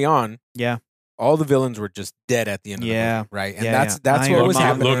especially early on. Yeah. All the villains were just dead at the end of the movie, right? And that's what was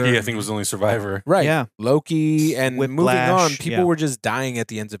happening. Loki, I think, was the only survivor. Right. Yeah. Loki and Whiplash, moving on, people were just dying at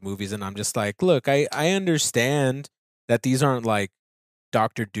the ends of movies, and I'm just like, look, I understand that these aren't like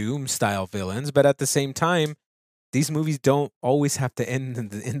Doctor Doom style villains, but at the same time, these movies don't always have to end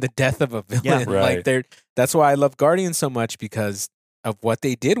in the death of a villain. Yeah, right. Like that's why I love Guardians so much, because of what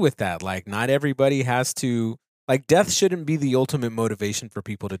they did with that. Like not everybody has to, like, death shouldn't be the ultimate motivation for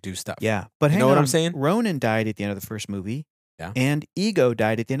people to do stuff. Yeah. But you know what I'm saying? Ronan died at the end of the first movie. Yeah. And Ego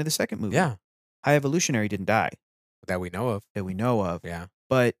died at the end of the second movie. Yeah. High Evolutionary didn't die. That we know of. Yeah.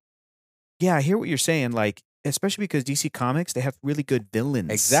 But yeah, I hear what you're saying. Like, especially because DC Comics, they have really good villains.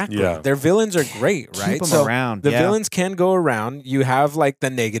 Exactly. Yeah. Their villains are great, right? Keep them around. The villains can go around. You have like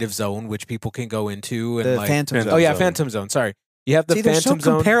the negative zone, which people can go into, and the like Phantom Zone. Oh yeah, Phantom Zone. Sorry. You have the Phantom Zone. They're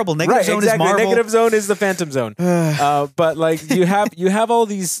so comparable. Negative Zone exactly. is Marvel. Negative Zone is the Phantom Zone. But like you have all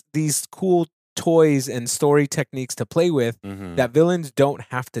these cool toys and story techniques to play with that villains don't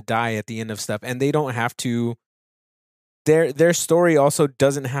have to die at the end of stuff, and they don't have to. Their story also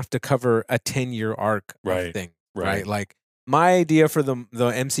doesn't have to cover a 10-year arc of thing. Right. Like my idea for the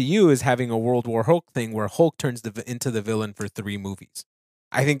MCU is having a World War Hulk thing where Hulk turns into the villain for 3 movies.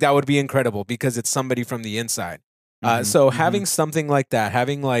 I think that would be incredible because it's somebody from the inside. So having something like that,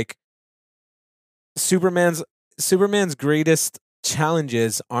 having like Superman's greatest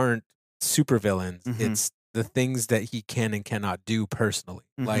challenges aren't supervillains. It's the things that he can and cannot do personally,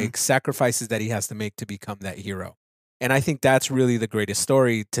 like sacrifices that he has to make to become that hero. And I think that's really the greatest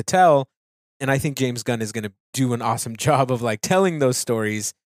story to tell. And I think James Gunn is going to do an awesome job of like telling those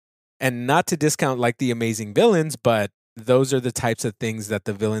stories, and not to discount like the amazing villains, but those are the types of things that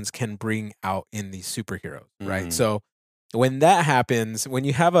the villains can bring out in these superheroes, right? So when that happens, when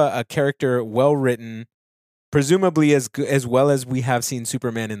you have a character well written, presumably as well as we have seen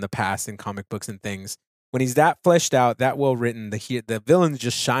Superman in the past in comic books and things, when he's that fleshed out, that well written, the villains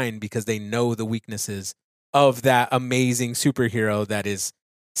just shine because they know the weaknesses of that amazing superhero that is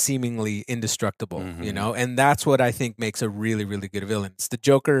seemingly indestructible, you know? And that's what I think makes a really, really good villain. It's the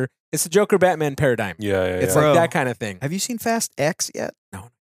Joker Batman paradigm. It's like that kind of thing. Have you seen Fast X yet? No.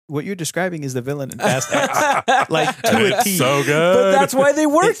 What you're describing is the villain in Fast X. Like to a T. So good. But that's why they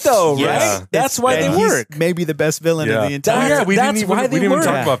work though, right? That's why they work. Maybe the best villain in the entire. We didn't even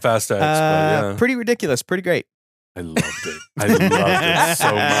talk about Fast X. Pretty ridiculous. Pretty great. I loved it. I loved it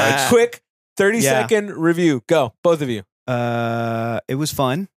so much. Quick 30-second review. Go, both of you. It was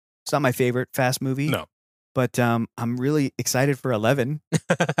fun. It's not my favorite Fast movie. No. But I'm really excited for 11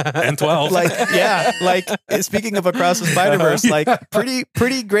 and 12. Like speaking of Across the Spider-Verse, like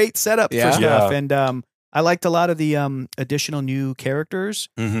pretty great setup for stuff. And I liked a lot of the additional new characters.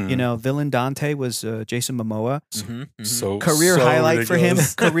 You know, villain Dante was Jason Momoa. So career highlight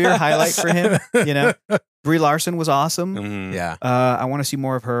ridiculous. For him. Career highlight for him. You know, Brie Larson was awesome. I want to see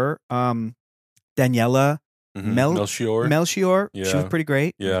more of her. Daniela. Melchior. Yeah. She was pretty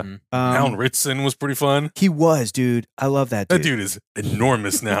great. Yeah. Alan Ritson was pretty fun. He was, dude. I love that dude. That dude is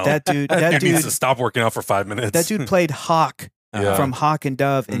enormous now. That dude needs to stop working out for 5 minutes. That dude played Hawk from Hawk and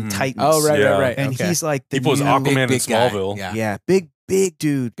Dove in Titans. Oh, right. And he's like the he was Aquaman in Smallville. Yeah, big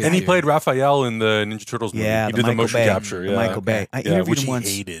dude. And he played Raphael in the Ninja Turtles movie. Yeah, he did the motion capture. The Michael Bay. I interviewed him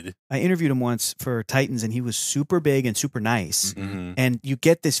once. Hated. I interviewed him once for Titans, and he was super big and super nice. And you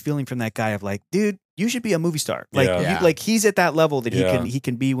get this feeling from that guy of like, dude, you should be a movie star. Like, like he's at that level that he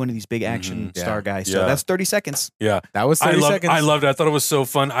can be one of these big action star guys. So that's 30 seconds. Yeah, that was 30 seconds. I loved it. I thought it was so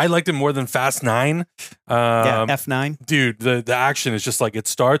fun. I liked it more than Fast 9. F9. Dude, the action is just like it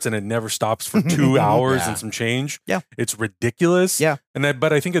starts and it never stops for 2 hours and some change. Yeah, it's ridiculous. Yeah,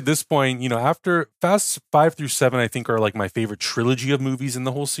 but I think at this point, you know, after Fast 5 through 7, I think are like my favorite trilogy of movies in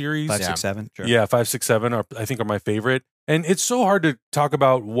the whole series. 5, 6, 7. Sure. Yeah, 5, 6, 7 are I think are my favorite. And it's so hard to talk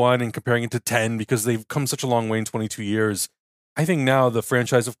about 1 and comparing it to 10 because they've come such a long way in 22 years. I think now the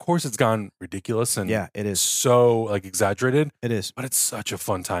franchise, of course, it's gone ridiculous and it is so like exaggerated. It is, but it's such a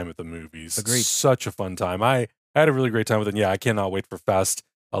fun time at the movies. Agreed. Such a fun time. I had a really great time with it. Yeah, I cannot wait for Fast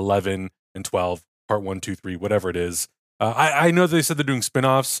 11 and 12, part 1, 2, 3, whatever it is. I know they said they're doing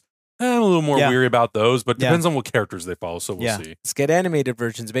spinoffs. I'm a little more weary about those, but depends on what characters they follow, so we'll see. Let's get animated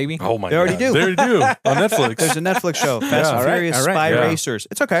versions, baby. Oh my God. They already do. They already do on Netflix. There's a Netflix show, Fast and Furious Spy Racers.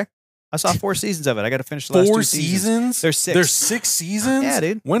 It's okay. I saw 4 seasons of it. I got to finish the last 2 seasons. There's 6. There's 6 seasons? Yeah,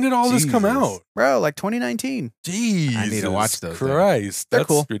 dude. When did all this come out? Bro, like 2019. Jeez. I need to watch those. Christ. They're That's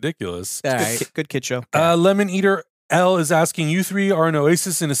cool. ridiculous. Good kid show. Lemon Eater L is asking, you 3 are an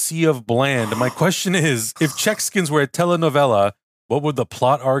oasis in a sea of bland. My question is, if CzechXicans were a telenovela, what would the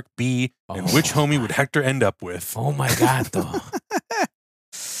plot arc be, and which homie would Hector end up with? Oh my God, though.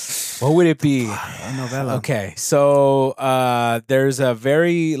 What would it be? Novela. Okay, so there's a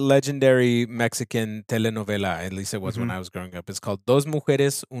very legendary Mexican telenovela, at least it was when I was growing up. It's called Dos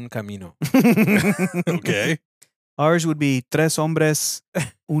Mujeres, Un Camino. Okay. Ours would be Tres Hombres,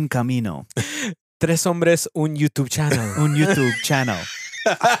 Un Camino. Tres Hombres, Un YouTube channel. Un YouTube channel.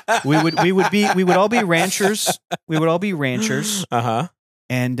 we would all be ranchers. We would all be ranchers.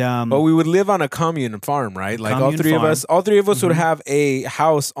 And but we would live on a commune farm, right? Like all three of us would have a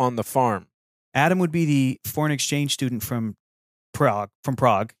house on the farm. Adam would be the foreign exchange student from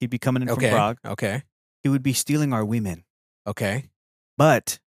Prague. He'd be coming in from Prague. Okay. He would be stealing our women. Okay.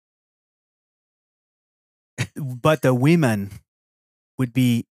 But the women would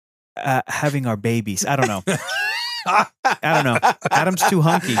be having our babies. I don't know. Adam's too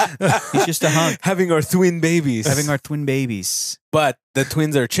hunky. He's just a hunk. Having our twin babies. But the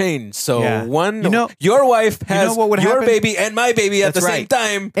twins are changed. So one, your wife has your baby and my baby at the same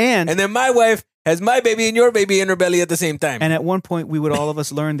time. And then my wife has my baby and your baby in her belly at the same time. And at one point, we would all of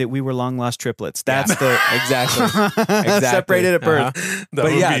us learn that we were long lost triplets. That's exactly separated at birth.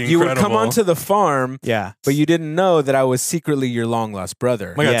 But yeah, you would come onto the farm. Yeah, but you didn't know that I was secretly your long lost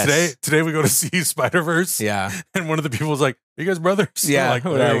brother. Oh my God, today we go to see Spider-Verse. Yeah, and one of the people was like, "Are you guys brothers?" Yeah, like,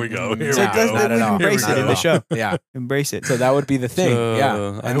 there we go. Here we go. We embrace it in the show. Yeah, embrace it. So that would be the thing.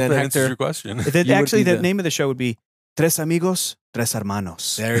 Yeah, and then that answers your question. Actually, the name of the show would be Tres Amigos, Tres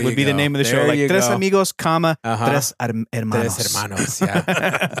Hermanos. There would be the name of the show. Like Tres Amigos, comma, Tres Hermanos. Tres Hermanos,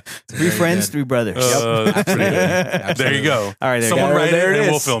 yeah. 3 friends, 3 brothers. There you go. All right, someone write it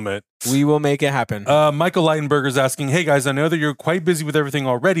and we'll film it. We will make it happen. Michael Leitenberger is asking, hey guys, I know that you're quite busy with everything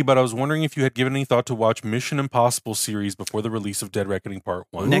already, but I was wondering if you had given any thought to watch Mission Impossible series before the release of Dead Reckoning Part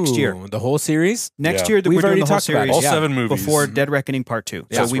 1. Next year. The whole series? Next year, we're doing the whole series. All 7 movies. Before Dead Reckoning Part 2.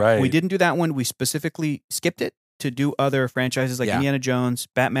 Yeah, so we didn't do that one. We specifically skipped it to do other franchises like Indiana Jones,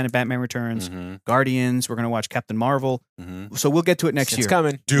 Batman and Batman Returns, Guardians. We're going to watch Captain Marvel. So we'll get to it next year. It's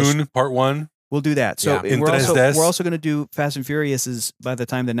coming. Dune Part 1. We'll do that. So In we're 3D. also going to do Fast and Furious by the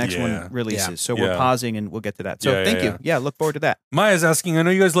time the next one releases. Yeah. So we're pausing and we'll get to that. So thank you. Yeah, look forward to that. Maya's asking, I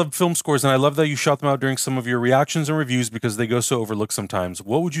know you guys love film scores, and I love that you shout them out during some of your reactions and reviews because they go so overlooked sometimes.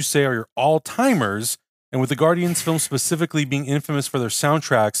 What would you say are your all-timers? And with the Guardians film specifically being infamous for their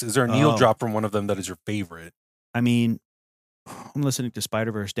soundtracks, is there a needle drop from one of them that is your favorite? I mean, I'm listening to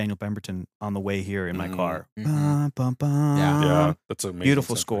Spider-Verse, Daniel Pemberton on the way here in my car. Yeah, that's amazing.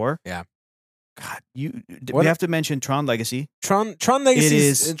 Beautiful score. Yeah. God, we have to mention Tron Legacy. Tron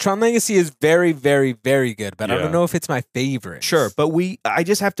Legacy is very, very, very good, but I don't know if it's my favorite. Sure, but I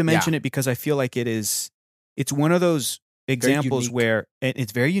just have to mention it because I feel like it's one of those examples where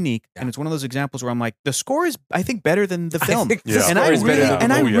it's very unique, and it's one of those examples where I'm like, the score is, I think, better than the film, and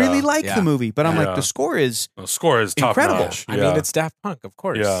I really like the movie, but I'm like, the score is incredible. Top-notch. I mean, it's Daft Punk, of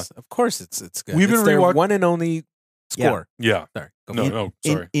course. Yeah. Of course, it's good. We've been their one and only score. Yeah. Sorry.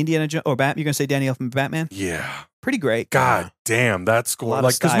 Sorry. Indiana Jones or Batman. You're gonna say Danny Elfman Batman? Yeah. Pretty great. God damn, that score!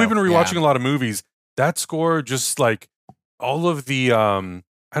 Like, because we've been rewatching a lot of movies, that score just like all of the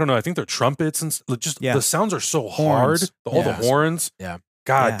I don't know. I think they're trumpets and just the sounds are so hard. All the horns. Yeah.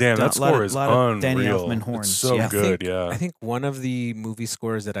 God damn, that score is unreal. Danny Elfman horns. It's so good. I think one of the movie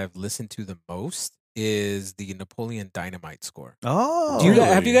scores that I've listened to the most is the Napoleon Dynamite score. Oh,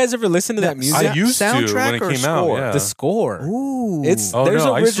 have you guys ever listened to that music? I used to when it came out. Yeah. The score. Ooh, there's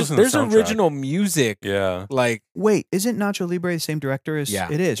original music. Yeah, like wait, isn't Nacho Libre the same director as?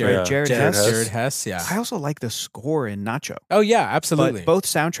 Yeah, it is. Jared, right? Jared Hess. Yeah, I also like the score in Nacho. Oh yeah, absolutely. But both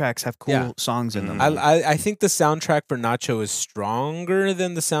soundtracks have cool songs in them. I think the soundtrack for Nacho is stronger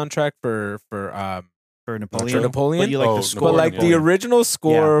than the soundtrack for Napoleon. But you like the score. But like the original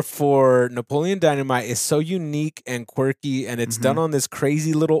score for Napoleon Dynamite is so unique and quirky, and it's done on this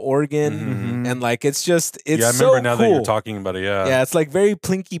crazy little organ, and like it's so I remember now that you're talking about it. Yeah, it's like very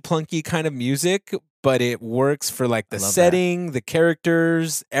plinky plunky kind of music, but it works for like the setting, the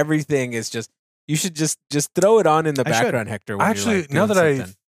characters, everything is just. You should just throw it on in the background, Hector. When actually, now that I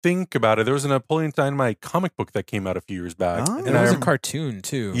think about it, there was a Napoleon Dynamite comic book that came out a few years back. And it was a cartoon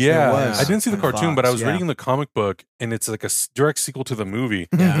too. Yeah, I didn't see the cartoon, but I was reading the comic book, and it's like a direct sequel to the movie.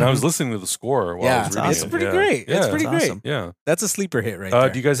 And I was listening to the score while I was reading it. It's pretty great. Yeah, it's pretty great. awesome. Yeah, that's a sleeper hit right there.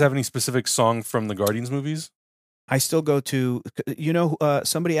 Do you guys have any specific song from the Guardians movies? I still go to,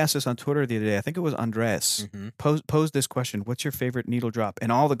 somebody asked us on Twitter the other day, I think it was Andres, posed this question: what's your favorite needle drop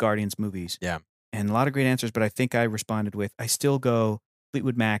in all the Guardians movies? Yeah. And a lot of great answers, but I think I responded with, I still go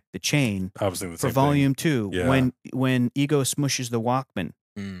Fleetwood Mac, The Chain, for Volume 2, when Ego smushes the Walkman,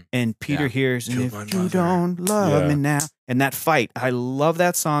 and Peter hears, and if you don't love me now, and that fight. I love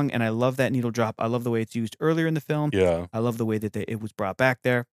that song, and I love that needle drop. I love the way it's used earlier in the film. Yeah. I love the way that it was brought back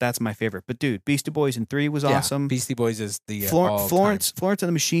there. That's my favorite. But dude, Beastie Boys in 3 was awesome. Beastie Boys is the Florence and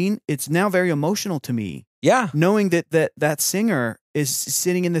the Machine. It's now very emotional to me. Yeah. Knowing that singer is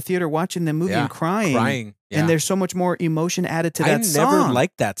sitting in the theater watching the movie and crying. And there's so much more emotion added to that song. I never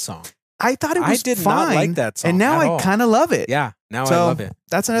liked that song. I thought it was I did fine, not like that song. And now I kind of love it. Yeah. Now I love it.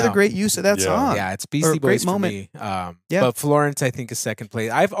 That's another great use of that song. Yeah, it's Beastie Boys for me. But Florence, I think, is second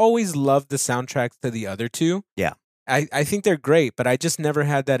place. I've always loved the soundtracks to the other two. Yeah. I think they're great, but I just never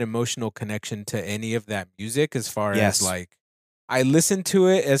had that emotional connection to any of that music as far as like, I listened to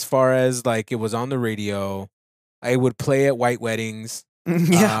it as far as like it was on the radio. I would play at white weddings.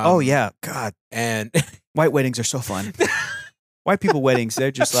 Yeah. God. And white weddings are so fun. White people weddings,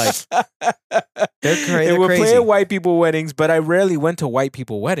 they're just like they're crazy. It would play at white people weddings, but I rarely went to white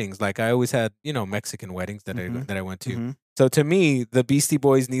people weddings. Like I always had, Mexican weddings that I went to. So to me, the Beastie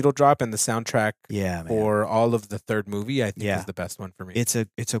Boys needle drop and the soundtrack for all of the third movie, I think is the best one for me. It's a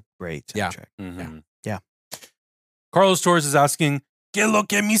great soundtrack. Yeah. Carlos Torres is asking, "¿Qué lo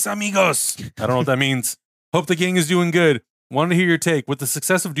que mis amigos?" I don't know what that means. Hope the gang is doing good. Wanted to hear your take. With the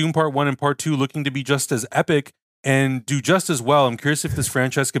success of Doom Part 1 and Part 2 looking to be just as epic and do just as well, I'm curious if this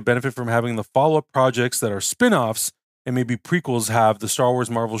franchise could benefit from having the follow-up projects that are spin-offs and maybe prequels have the Star Wars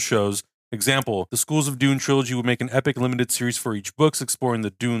Marvel shows. Example, the Schools of Dune trilogy would make an epic limited series for each books exploring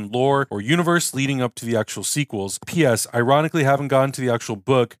the Dune lore or universe leading up to the actual sequels. P.S. Ironically, haven't gotten to the actual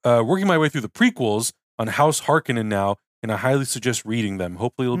book. Working my way through the prequels on House Harkonnen now, and I highly suggest reading them.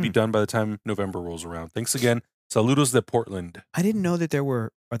 Hopefully it'll be done by the time November rolls around. Thanks again. Saludos de Portland. I didn't know that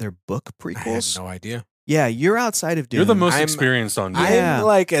are there book prequels? I had no idea. Yeah, you're outside of Dune. You're the most experienced on Dune. I'm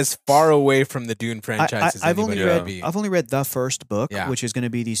like as far away from the Dune franchise as anybody could be. I've only read the first book, which is going to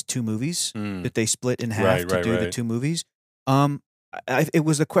be these 2 movies that they split in half to do the 2 movies. It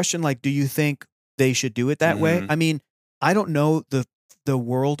was a question like, do you think they should do it that way? I mean, I don't know the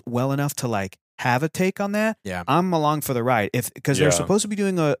world well enough to like have a take on that, Yeah. I'm along for the ride. Because they're supposed to be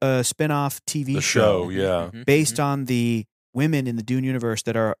doing a spin-off TV show based on the women in the Dune universe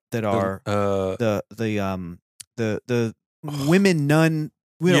that are the women nun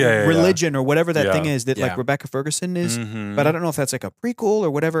religion or whatever that thing is that like Rebecca Ferguson is. But I don't know if that's like a prequel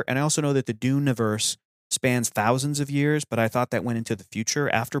or whatever. And I also know that the Dune-verse spans thousands of years, but I thought that went into the future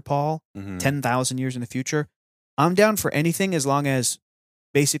after Paul, 10,000 years in the future. I'm down for anything as long as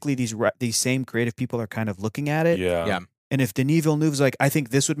basically these same creative people are kind of looking at it. Yeah. And if Denis Villeneuve's like, I think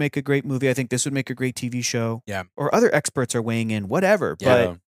this would make a great movie. I think this would make a great TV show. Yeah. Or other experts are weighing in, whatever.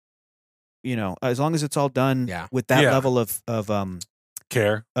 Yeah. But, as long as it's all done with that level of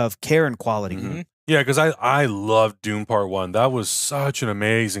care and quality. Mm-hmm. Yeah, because I loved Dune Part 1. That was such an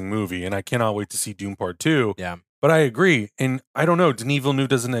amazing movie, and I cannot wait to see Dune Part 2. Yeah. But I agree. And I don't know, Denis Villeneuve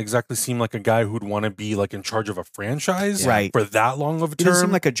doesn't exactly seem like a guy who'd want to be like in charge of a franchise for that long of a term. He doesn't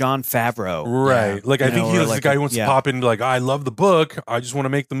seem like a John Favreau. Right. Yeah. Like I think he's the guy who wants to pop in and be like, I love the book. I just want to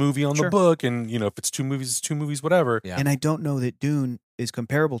make the movie on the book. And, if it's 2 movies, it's 2 movies, whatever. Yeah. And I don't know that Dune is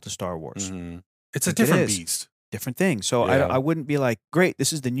comparable to Star Wars. Mm-hmm. It's a different beast. Different thing. So I wouldn't be like, great,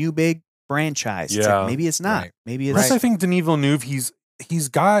 this is the new big franchise. It's like, maybe it's not. Right. Maybe it's I think Denis Villeneuve, he's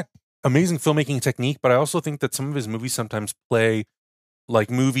got amazing filmmaking technique, but I also think that some of his movies sometimes play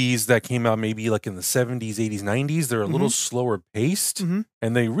like movies that came out maybe like in the 70s, 80s, 90s. They're a little slower paced, and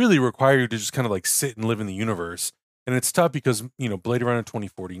they really require you to just kind of like sit and live in the universe. And it's tough because, Blade Runner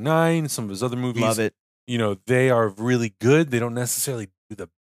 2049, some of his other movies, love it. They are really good. They don't necessarily do the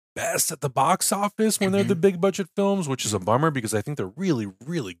best at the box office when they're the big budget films, which is a bummer because I think they're really,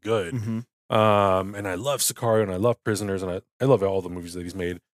 really good. And I love Sicario and I love Prisoners and I love all the movies that he's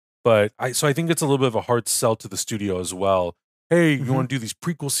made. But I think it's a little bit of a hard sell to the studio as well. Hey, you want to do these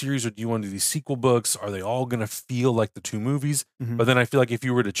prequel series or do you want to do these sequel books? Are they all going to feel like the 2 movies? But then I feel like if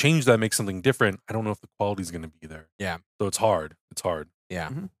you were to change that, make something different, I don't know if the quality is going to be there. Yeah. So it's hard. It's hard. Yeah.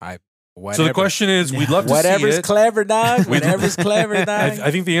 So the question is, we'd love to see it. Whatever's clever, dog. Whatever's clever, dog.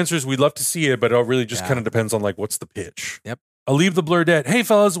 I think the answer is we'd love to see it, but it really just kind of depends on like what's the pitch. Yep. I'll leave the blur dead. Hey,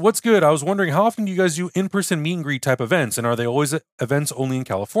 fellas, what's good? I was wondering how often do you guys do in-person meet and greet type events, and are they always events only in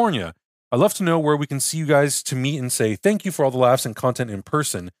California? I'd love to know where we can see you guys to meet and say thank you for all the laughs and content in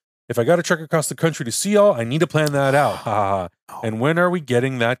person. If I got to trek across the country to see y'all, I need to plan that out. Ha ha ha. And when are we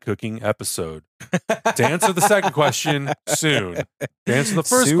getting that cooking episode? To answer the second question, soon. To answer the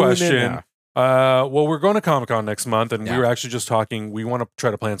first question, well, we're going to Comic-Con next month, and we were actually just talking. We want to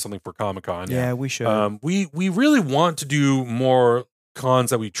try to plan something for Comic-Con. Yeah, we should. We really want to do more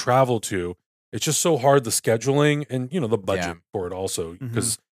cons that we travel to. It's just so hard, the scheduling and, the budget for it also,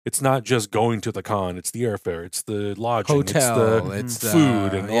 because it's not just going to the con. It's the airfare. It's the lodging. Hotel. It's the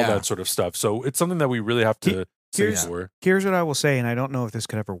food and all that sort of stuff. So it's something that we really have to save for. Here's what I will say, and I don't know if this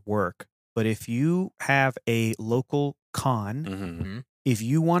could ever work, but if you have a local con, if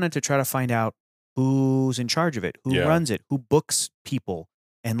you wanted to try to find out who's in charge of it, who runs it, who books people,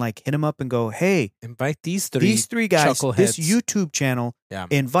 and like hit them up and go, hey, invite these three guys, this YouTube channel,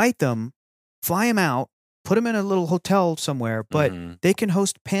 invite them, fly them out, put them in a little hotel somewhere, but they can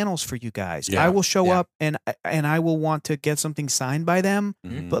host panels for you guys. I will show up and I will want to get something signed by them,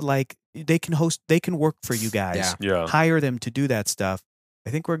 but like they can work for you guys. Hire them to do that stuff. I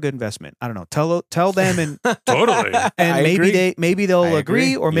think we're a good investment. I don't know. Tell them and totally. And maybe they'll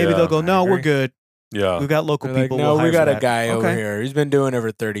agree or maybe they'll go, no, we're good. Yeah. We've got local people. No, we got a guy over here. He's been doing it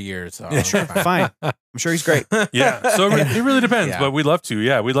for 30 years. So sure, fine. I'm sure he's great. Yeah. So it really depends, but we'd love to.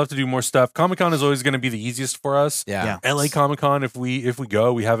 Yeah, we'd love to do more stuff. Comic-Con is always going to be the easiest for us. Yeah. LA Comic-Con, if we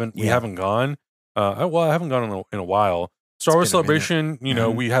go, we haven't gone. I haven't gone in a while. Star Wars Celebration,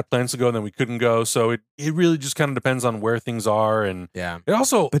 we had plans to go and then we couldn't go. So it really just kind of depends on where things are. And it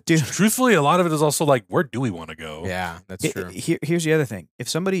also, but truthfully, a lot of it is also like, where do we want to go? Yeah, that's true. Here's the other thing. If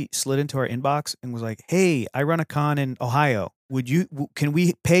somebody slid into our inbox and was like, hey, I run a con in Ohio. Can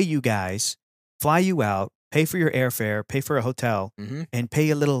we pay you guys, fly you out, pay for your airfare, pay for a hotel, and pay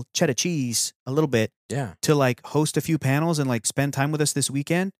a little cheddar cheese, a little bit, to like host a few panels and like spend time with us this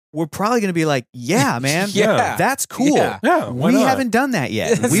weekend? We're probably going to be like, yeah, man, that's cool. Yeah, we haven't done that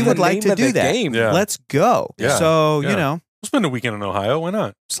yet. We would like to do that. Yeah. Let's go. Yeah. So, we'll spend a weekend in Ohio. Why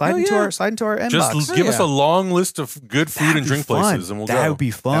not? Slide into our inbox. Just give us a long list of good food and drink places, and we'll go. That would be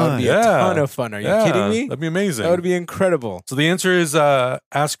fun. That would be a ton of fun. Are you kidding me? That'd be amazing. That would be incredible. So the answer is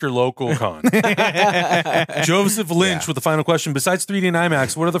ask your local con. Joseph Lynch with the final question. Besides 3D and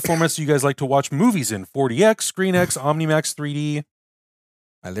IMAX, what other formats do you guys like to watch movies in? 4DX, ScreenX, OmniMax 3D?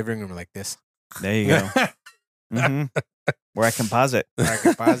 My living room like this. There you go. Where I composite.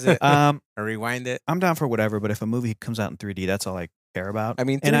 I rewind it. I'm down for whatever, but if a movie comes out in 3D, that's all care about. I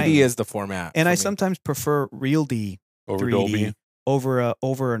mean, 3D is the format. And I sometimes prefer Real D over 3D Dolby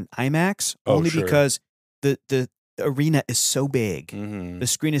over an IMAX, only because the arena is so big. The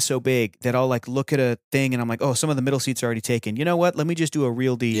screen is so big that I'll like look at a thing and I'm like, oh, some of the middle seats are already taken. You know what? Let me just do a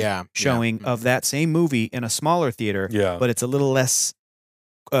Real D showing of that same movie in a smaller theater, but it's a little less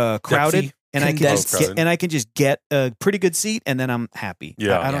crowded. Depsy. And I can just get a pretty good seat, and then I'm happy.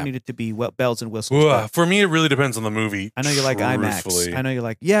 I don't need it to be bells and whistles. For me, it really depends on the movie. I know you like IMAX. I know you're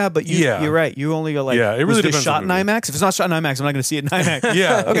like, but you're right. You only go like, it really depends. Shot in IMAX. If it's not shot in IMAX, I'm not going to see it in IMAX.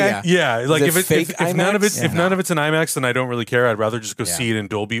 Okay. Like if none of it's IMAX? none of it's in IMAX, then I don't really care. I'd rather just go see it in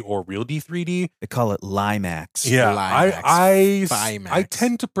Dolby or Real D 3D. They call it Limax. Yeah, Limax. I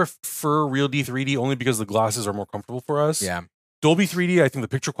tend to prefer Real D 3D only because the glasses are more comfortable for us. Yeah. Dolby 3D, I think the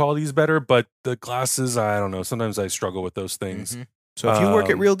picture quality is better, but the glasses, I don't know. Sometimes I struggle with those things. So if you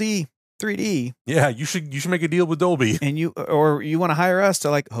work at Real D 3D, you should make a deal with Dolby. And you want to hire us to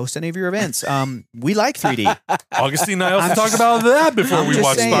like host any of your events. We like 3D. Augustine and I also talked about that before we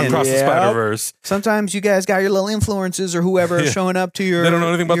watched Across the Spider-Verse. Sometimes you guys got your little influencers or whoever showing up to your. They don't know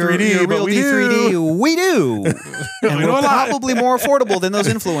anything about 3D, but we do. 3D. We do. And we're probably more affordable than those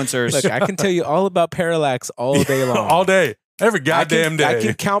influencers. Look, I can tell you all about parallax all day long. All day. Every goddamn day. I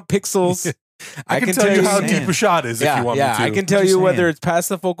can count pixels. I can tell you how deep a shot is if you want me to. I can tell you whether it's past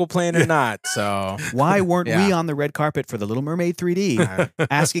the focal plane or not. So why weren't we on the red carpet for The Little Mermaid 3D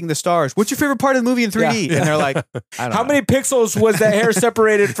asking the stars, what's your favorite part of the movie in 3D? And they're like, I don't know. How many pixels was that hair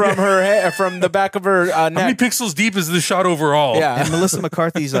separated from her head, from the back of her neck? How many pixels deep is the shot overall? Yeah. And Melissa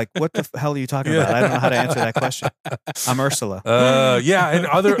McCarthy's like, what the hell are you talking about? I don't know how to answer that question. I'm Ursula.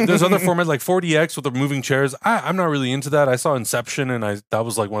 And there's other formats like 4DX with the moving chairs. I'm not really into that. I saw Inception and that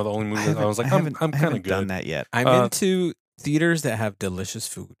was like one of the only movies I was like, I'm kind of good. Done that yet. I'm into theaters that have delicious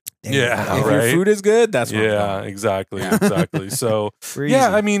food. If your food is good, that's what I'm exactly. So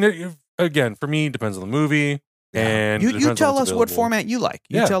I mean, again, for me, it depends on the movie. And you tell us what format you like.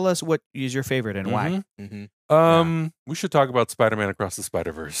 You tell us what is your favorite and why. We should talk about Spider-Man Across the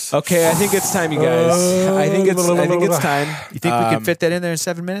Spider-Verse. Okay, I think it's time, you guys. I think it's time. You think we can fit that in there in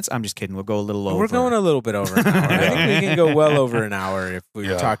 7 minutes? I'm just kidding. We'll go a little over. We're going a little bit over an hour. I think we can go well over an hour if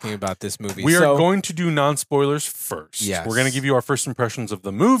we're talking about this movie. We are going to do non-spoilers first. Yes. We're going to give you our first impressions of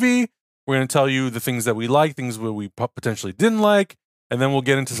the movie. We're going to tell you the things that we like, things that we potentially didn't like, and then we'll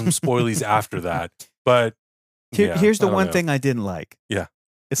get into some spoilies after that. But here's the one thing I didn't like. Yeah.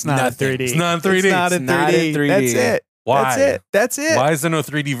 It's not in 3D. It's not in 3D. It's not in 3D. That's it. Why? That's it. Why is there no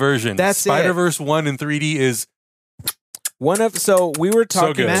 3D version? That's Spider-Verse 1 in 3D is so we were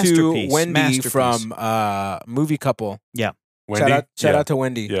talking to Wendy from Movie Couple. Yeah. Wendy? Shout out to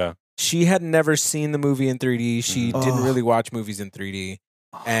Wendy. Yeah. She had never seen the movie in 3D. She didn't really watch movies in 3D.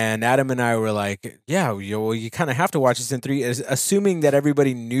 And Adam and I were like, you kind of have to watch this in 3D, assuming that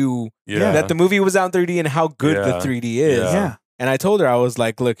everybody knew that the movie was out in 3D and how good the 3D is. Yeah. And I told her, I was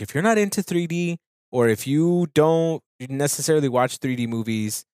like, look, if you're not into 3D or if you don't necessarily watch 3D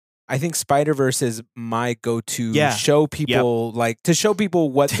movies, I think Spider-Verse is my go-to show people to show people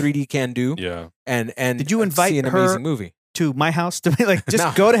what 3D can do. Yeah. And did you invite see an amazing movie to my house to be like,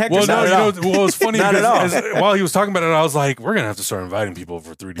 just go to Hector's house? house? Well, it's funny because while he was talking about it, I was like, we're going to have to start inviting people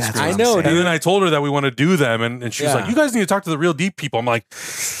for 3D screens. I know, dude. And then I told her that we want to do them, and she was like, you guys need to talk to the real deep people. I'm like,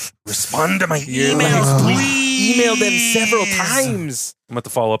 respond to my emails, please. Emailed them several times. I'm about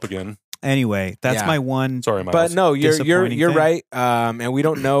to follow up again. Anyway, that's my one. Sorry, Miles. But no, you're right. And we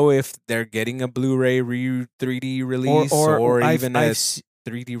don't know if they're getting a Blu-ray 3D release or even a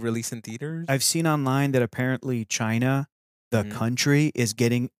 3D release in theaters. I've seen online that apparently China, the country, is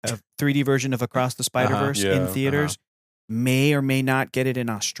getting a 3D version of Across the Spider-Verse in theaters. May or may not get it in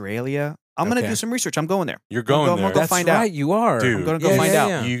Australia. I'm going to do some research. I'm going there. You're going there. I'm going to go find out. You are. Dude. I'm going to go find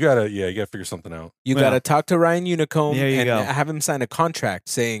out. You got to figure something out. You got to talk to Ryan Unicomb and go. have him sign a contract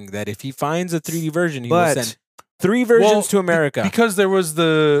saying that if he finds a 3D version, he will send 3 versions to America. Because there was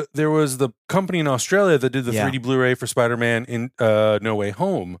the company in Australia that did the 3D Blu-ray for Spider-Man in No Way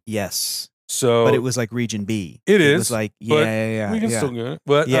Home. Yes. So, but it was like Region B. It was like we can still get it.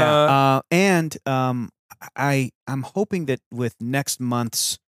 But I'm hoping that with next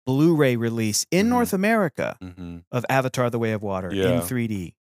month's Blu-ray release in North America of Avatar: The Way of Water in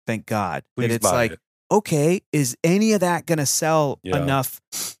 3D, thank God, that it's like, okay, is any of that going to sell enough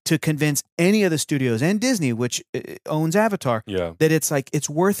to convince any of the studios and Disney, which owns Avatar, that it's like it's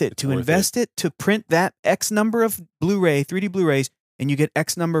worth it to invest it to print that X number of 3D Blu-rays, and you get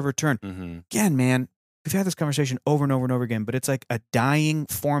X number of return. Again, man, we've had this conversation over and over and over again, but it's like a dying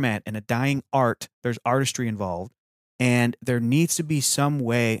format and a dying art. There's artistry involved, and there needs to be some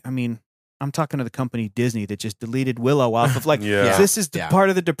way. I mean, I'm talking to the company Disney that just deleted Willow off of like, Yeah. this is the part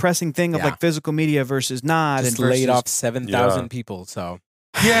of the depressing thing of like physical media versus not. Just and versus, laid off 7,000 people. So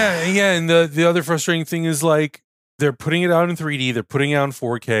yeah. And the other frustrating thing is like, they're putting it out in 3D, they're putting it out in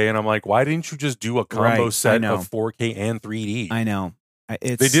 4K, and I'm like, why didn't you just do a combo set of 4K and 3D? I know.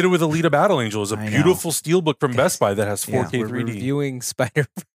 They did it with Alita Battle Angel. It's a beautiful steelbook from Best Buy that has 4K 3D. We're reviewing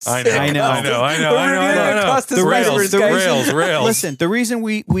Spider-Verse. I know. The rails. Listen, the reason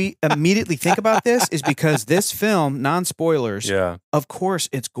we immediately think about this is because this film, non-spoilers, of course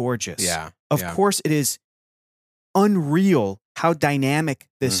it's gorgeous. Yeah. Of course it is unreal how dynamic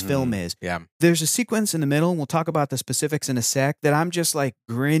this film is. Yeah. There's a sequence in the middle, and we'll talk about the specifics in a sec, that I'm just like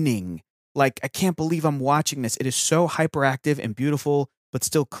grinning. Like, I can't believe I'm watching this. It is so hyperactive and beautiful, but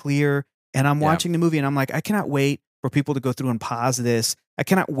still clear. And I'm watching the movie, and I'm like, I cannot wait for people to go through and pause this. I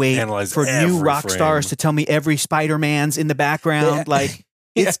cannot wait for new rock stars to tell me every Spider-Man's in the background. Like,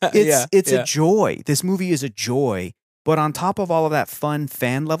 it's a joy. This movie is a joy. But on top of all of that fun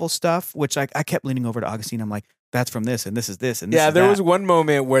fan level stuff, which I kept leaning over to Augustine, I'm like, that's from this, and this is this, and this is there that. was one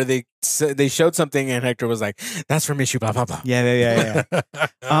moment where they showed something, and Hector was like, "That's from issue blah blah blah." Yeah.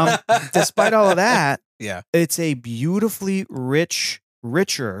 Despite all of that, yeah, it's a beautifully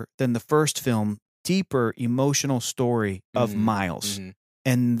richer than the first film, deeper emotional story of Miles.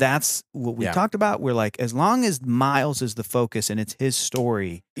 And that's what we talked about. We're like, as long as Miles is the focus and it's his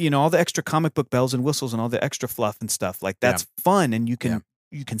story, all the extra comic book bells and whistles and all the extra fluff and stuff, like that's fun, and you can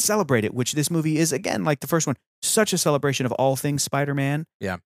celebrate it, which this movie is, again, like the first one, such a celebration of all things Spider-Man.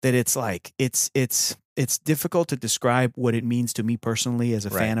 Yeah. That it's like, it's difficult to describe what it means to me personally as a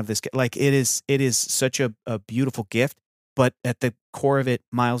fan of this. Like, it is such a beautiful gift, but at the core of it,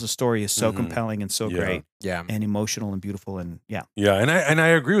 Miles' story is so compelling and so great. Yeah. And emotional and beautiful. And Yeah. And I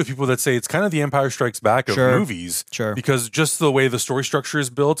agree with people that say it's kind of the Empire Strikes Back of movies. Sure. Because just the way the story structure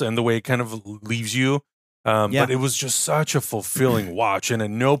is built and the way it kind of leaves you. But it was just such a fulfilling watch, and at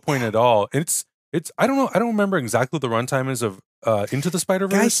no point at all. It's I don't know. I don't remember exactly what the runtime is of Into the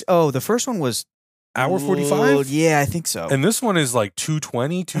Spider-Verse. Guys, the first one was hour 45. Yeah, I think so. And this one is like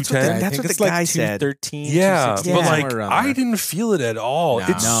 220, 210. That's what the guy said. 213. Yeah, but like I didn't feel it at all. No.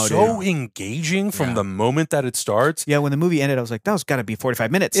 It's so engaging from the moment that it starts. Yeah, when the movie ended, I was like, that was got to be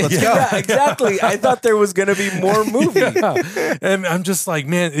 45 minutes. Let's go. Yeah, exactly. I thought there was going to be more movie. And I'm just like,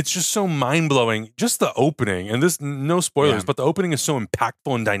 man, it's just so mind-blowing. Just the opening, and this, no spoilers, but the opening is so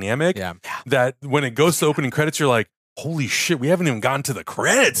impactful and dynamic that when it goes to opening credits, you're like, holy shit, we haven't even gotten to the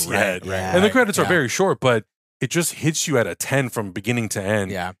credits yet. And the credits are very short, but it just hits you at a 10 from beginning to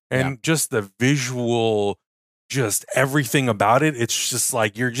end. And just the visual, just everything about it, it's just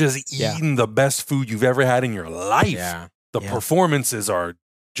like you're just eating the best food you've ever had in your life. The performances are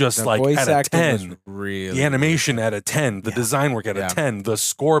just the like at a 10. Really, the animation at a 10. The design work at a 10. The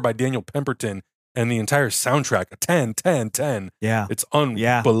score by Daniel Pemberton and the entire soundtrack, a 10, 10, 10. Yeah. It's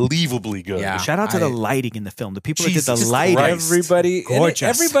unbelievably good. Yeah. Shout out to the lighting in the film. The people that did the lighting.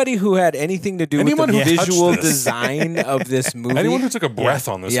 Everybody who had anything to do with the visual design of this movie. Anyone who took a breath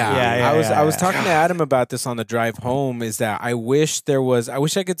on this movie. I was talking to Adam about this on the drive home, is that I wish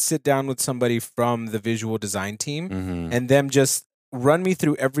I could sit down with somebody from the visual design team and them just run me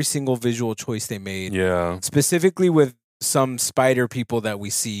through every single visual choice they made. Yeah. Specifically with some spider people that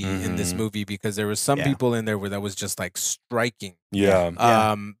we see in this movie, because there was some people in there where that was just like striking.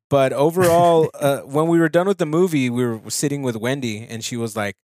 But overall, when we were done with the movie, we were sitting with Wendy, and she was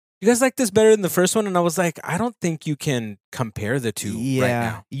like, "You guys like this better than the first one?" And I was like, "I don't think you can compare the two right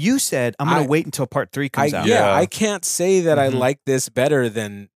now." You said, "I'm going to wait until part 3 comes out." Yeah, I can't say that I like this better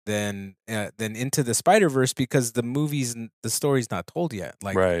than Into the Spider-Verse, because the story's not told yet.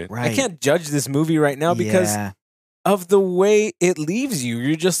 Like, I can't judge this movie right now because of the way it leaves you.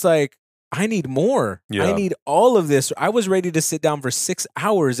 You're just like, I need more. I need all of this. I was ready to sit down for 6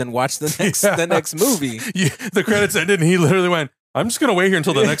 hours and watch the next movie. The credits ended, and he literally went, I'm just going to wait here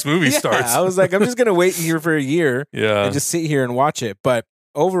until the next movie starts. I was like, I'm just going to wait here for a year and just sit here and watch it. But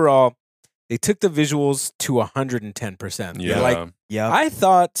overall, they took the visuals to 110%. I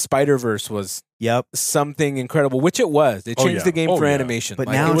thought Spider-Verse was something incredible, which it was. It changed the game for animation. But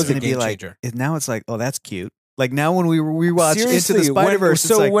now it's going to be like, now it's like, oh, that's cute. Like now when we rewatch Into the Spider-Verse,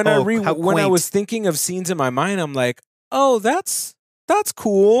 when I was thinking of scenes in my mind, I'm like, oh, that's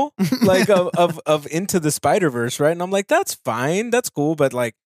cool. Like of Into the Spider-Verse, right? And I'm like, that's fine, that's cool. But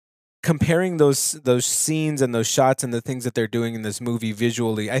like comparing those scenes and those shots and the things that they're doing in this movie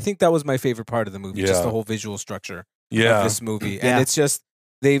visually, I think that was my favorite part of the movie. Just the whole visual structure of this movie. And it's just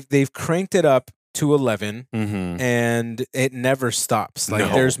they've cranked it up to 11 and it never stops.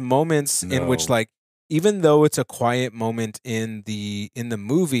 Like there's moments in which, like, even though it's a quiet moment in the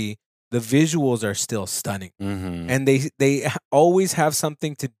movie, the visuals are still stunning. Mm-hmm. And they always have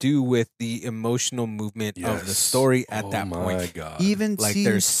something to do with the emotional movement of the story at that point. God. Even like scenes,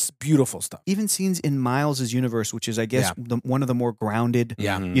 there's beautiful stuff. Even scenes in Miles's universe, which is, I guess, one of the more grounded.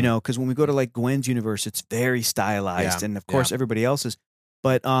 Yeah. You know, because when we go to like Gwen's universe, it's very stylized, and of course everybody else's.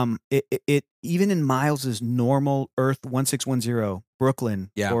 But it even in Miles's normal Earth 1610 Brooklyn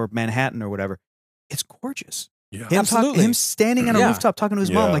or Manhattan or whatever, it's gorgeous. Yeah. Absolutely. Him standing on a rooftop talking to his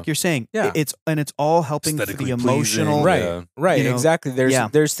mom, like you're saying. Yeah. It's all helping for the emotional. Right. Right. You know, exactly.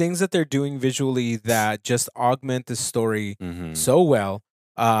 There's things that they're doing visually that just augment the story so well.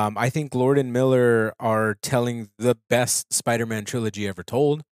 I think Lord and Miller are telling the best Spider-Man trilogy ever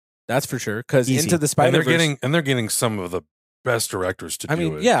told. That's for sure. Because Into the Spider-Verse, and they're getting some of the best directors to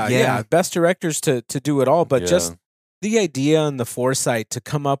do it. Yeah, best directors to do it all. But just the idea and the foresight to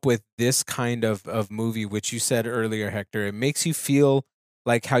come up with this kind of movie, which you said earlier, Hector, it makes you feel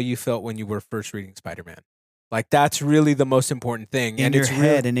like how you felt when you were first reading Spider-Man. Like that's really the most important thing. In your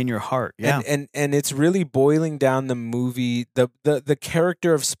head and in your heart. Yeah. And it's really boiling down the movie, the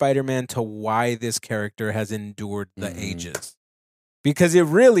character of Spider-Man to why this character has endured the ages. Because it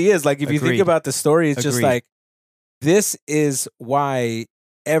really is. Like if you think about the story, it's just like, this is why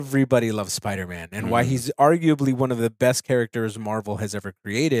everybody loves Spider-Man and why he's arguably one of the best characters Marvel has ever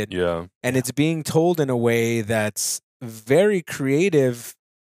created. Yeah. And it's being told in a way that's very creative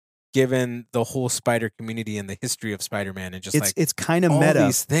given the whole Spider community and the history of Spider-Man, and just it's kind of all meta,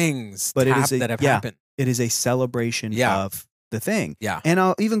 these things but that have happened. It is a celebration of the thing. Yeah. And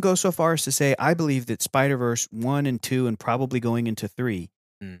I'll even go so far as to say I believe that Spider-Verse 1 and 2 and probably going into 3,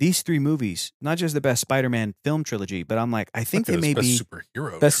 these 3 movies, not just the best Spider-Man film trilogy, but I'm like, I think they may be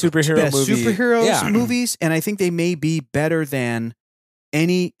best superhero movies, and I think they may be better than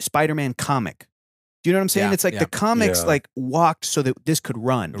any Spider-Man comic. Do you know what I'm saying? Yeah, it's like the comics like walked so that this could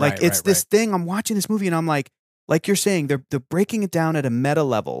run. Like it's this thing. I'm watching this movie and I'm like you're saying, they're breaking it down at a meta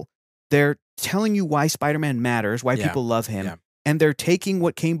level. They're telling you why Spider-Man matters, why people love him, and they're taking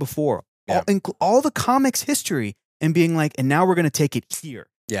what came before, all the comics history, and being like, and now we're going to take it here.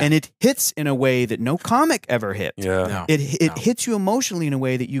 Yeah. And it hits in a way that no comic ever hit. Yeah. No, it hits you emotionally in a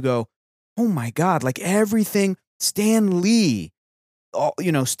way that you go, oh my God, like everything, Stan Lee,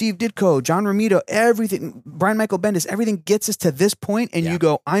 Steve Ditko, John Romita, everything, Brian Michael Bendis, everything gets us to this point, and you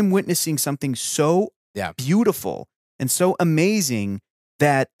go, I'm witnessing something so beautiful and so amazing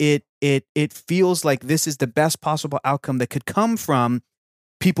that it feels like this is the best possible outcome that could come from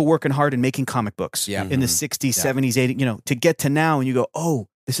people working hard and making comic books in the 60s, 70s, 80s, to get to now, and you go, oh,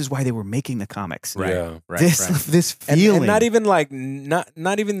 this is why they were making the comics. This feeling. And not even like,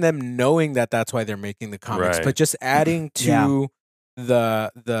 not even them knowing that that's why they're making the comics, but just adding to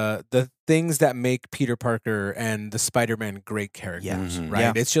the things that make Peter Parker and the Spider-Man great characters, right?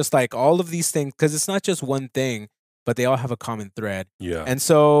 Yeah. It's just like all of these things, because it's not just one thing, but they all have a common thread. Yeah. And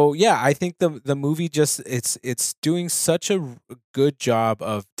so, I think the movie just, it's doing such a good job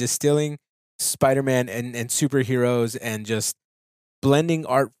of distilling Spider-Man and superheroes and just blending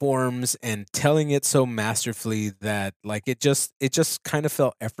art forms and telling it so masterfully that like it just kind of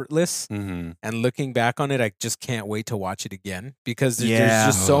felt effortless. And looking back on it, I just can't wait to watch it again, because there's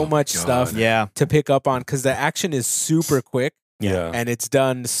just so much stuff to pick up on, because the action is super quick. Yeah. And it's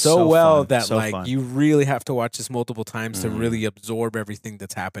done so well fun. that you really have to watch this multiple times to really absorb everything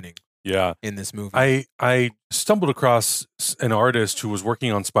that's happening. Yeah. In this movie. I stumbled across an artist who was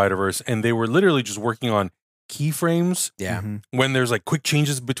working on Spider-Verse, and they were literally just working on keyframes. Yeah. When there's like quick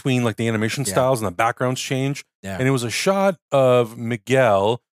changes between like the animation styles and the backgrounds change. Yeah. And it was a shot of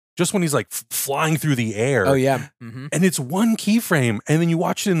Miguel just when he's like flying through the air. Oh yeah. And it's one keyframe, and then you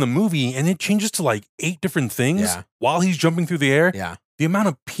watch it in the movie and it changes to like 8 different things while he's jumping through the air. Yeah. The amount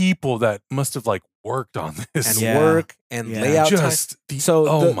of people that must have like worked on this and work and layout just time.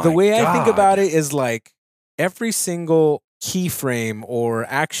 So the way I think about it is like every single keyframe or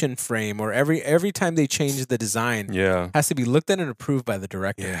action frame or every time they change the design has to be looked at and approved by the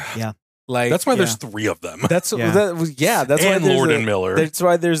director. Yeah. Like that's why there's 3 of them. That's that's and why Lord and Miller. That's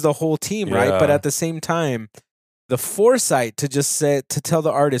why there's the whole team, right? But at the same time, the foresight to just tell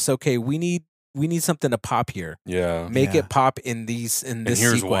the artist, okay, we need something to pop here. Yeah. Make it pop in this and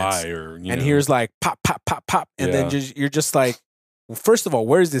here's sequence. Why, and here's like pop, pop, pop, pop. And then you're just like, well, first of all,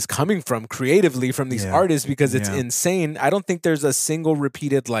 where is this coming from creatively from these artists? Because it's insane. I don't think there's a single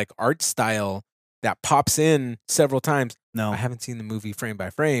repeated like art style that pops in several times. No. I haven't seen the movie frame by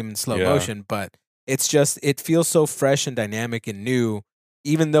frame in slow motion, but it's just, it feels so fresh and dynamic and new.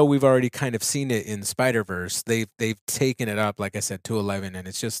 Even though we've already kind of seen it in Spider-Verse, they've taken it up, like I said, to 11, and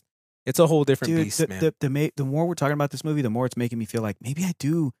it's a whole different beast, man. The more we're talking about this movie, the more it's making me feel like maybe I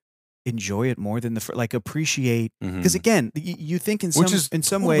do enjoy it more than like appreciate, because again, you think in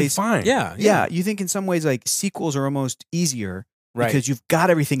some ways, fine. Yeah. You think in some ways like sequels are almost easier because you've got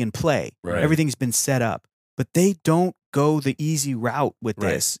everything in play. Right. Everything's been set up, but they don't go the easy route with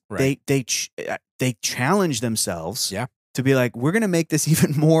this. Right. They challenge themselves to be like, we're going to make this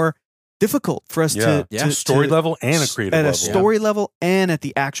even more difficult for us to story level and a creative at level. a story level and at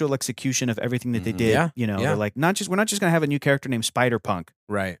the actual execution of everything that they did. You know, they're like, we're not just going to have a new character named Spider-Punk.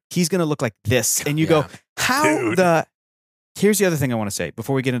 Right. He's going to look like this. And you go, here's the other thing I want to say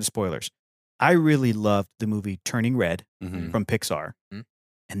before we get into spoilers. I really loved the movie Turning Red from Pixar.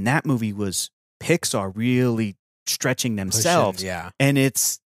 And that movie was Pixar really stretching themselves. And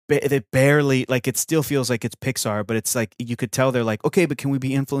it barely, like, it still feels like it's Pixar, but it's like, you could tell they're like, okay, but can we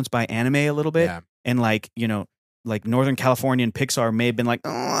be influenced by anime a little bit? And like, you know, like Northern California and Pixar may have been like,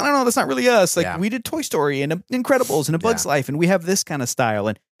 oh, I don't know, that's not really us. Like we did Toy Story and Incredibles and A Bug's Life, and we have this kind of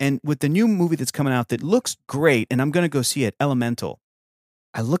style. And with the new movie that's coming out that looks great, and I'm going to go see it, Elemental,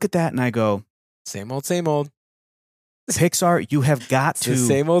 I look at that and I go, same old. Pixar, you have got to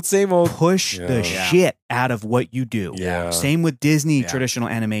same old. Push the shit out of what you do. Same with Disney traditional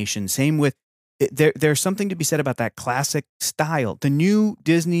animation. Same with there's something to be said about that classic style. The new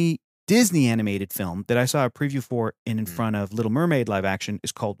Disney animated film that I saw a preview for in front of Little Mermaid live action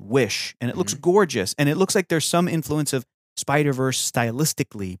is called Wish, and it looks gorgeous, and it looks like there's some influence of Spider-Verse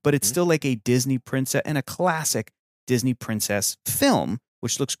stylistically, but it's still like a Disney princess and a classic Disney princess film,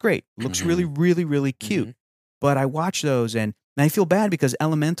 which looks great. Looks really, really, really cute. But I watch those and I feel bad because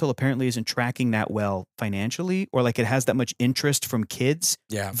Elemental apparently isn't tracking that well financially, or like it has that much interest from kids.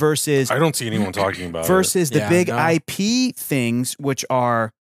 Versus I don't see anyone talking about versus the big IP things, which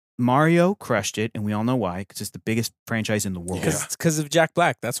are Mario crushed it, and we all know why, because it's the biggest franchise in the world. Because of Jack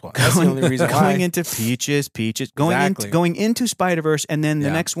Black, that's why. That's the only reason why. Going into Peaches, going into Spider-Verse, and then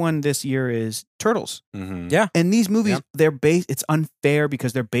the next one this year is Turtles. And these movies, they're based. It's unfair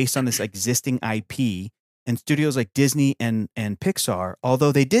because they're based on this existing IP. And studios like Disney and Pixar,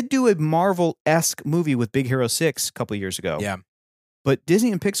 although they did do a Marvel-esque movie with Big Hero 6 a couple of years ago. But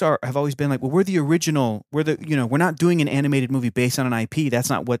Disney and Pixar have always been like, well, we're the original. We're not doing an animated movie based on an IP. That's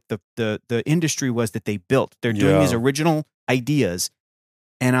not what the industry was that they built. They're doing these original ideas.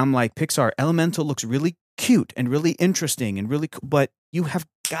 And I'm like, Pixar, Elemental looks really cute and really interesting and really cool, but you have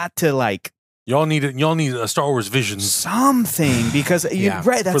got to like, Y'all need a Star Wars Visions. Something, because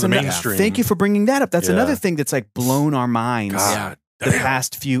right, that's for the mainstream. Thank you for bringing that up. That's another thing that's like blown our minds the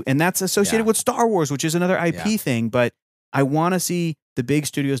past few, and that's associated with Star Wars, which is another IP thing. But I want to see the big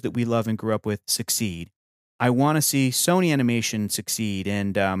studios that we love and grew up with succeed. I want to see Sony Animation succeed,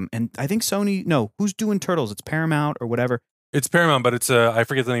 and I think Sony. No, who's doing Turtles? It's Paramount or whatever. It's Paramount, but it's I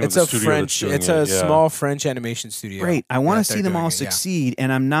forget the name of the studio. It's a small French animation studio. Great. I want to see them all succeed,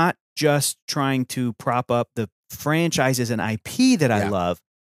 and I'm not just trying to prop up the franchises and IP that I love.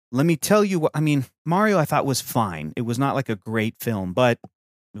 Let me tell you what I mean. Mario, I thought was fine. It was not like a great film, but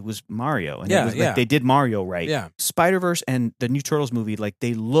it was Mario, and it was like they did Mario right. Spider-Verse and the new Turtles movie, like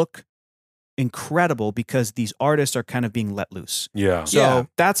they look incredible because these artists are kind of being let loose. So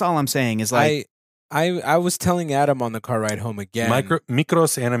that's all I'm saying is like. I was telling Adam on the car ride home again.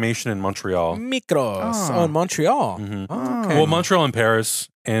 Micros Animation in Montreal. Micros in Montreal. Okay. Well, Montreal and Paris,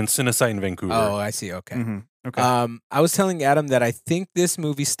 and Cinesight in Vancouver. Oh, I see. Okay. Okay. I was telling Adam that I think this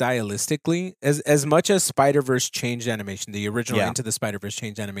movie stylistically, as much as Spider-Verse changed animation, the original Into the Spider-Verse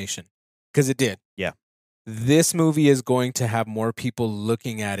changed animation, because it did. This movie is going to have more people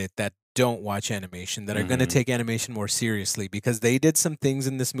looking at it that don't watch animation, that are going to take animation more seriously, because they did some things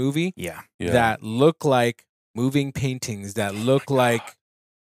in this movie that look like moving paintings, that look like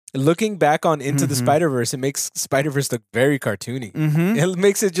looking back on Into the Spider-Verse, it makes Spider-Verse look very cartoony. It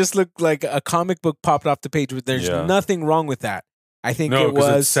makes it just look like a comic book popped off the page. There's nothing wrong with that. I think it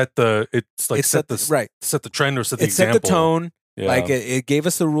was set the trend or set the example. It set the tone. Like it gave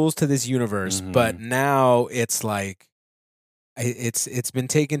us the rules to this universe, but now it's like it's been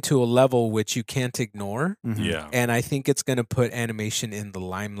taken to a level which you can't ignore. And I think it's going to put animation in the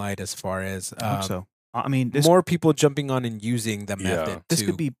limelight as far as I hope so. I mean, more people jumping on and using the method. This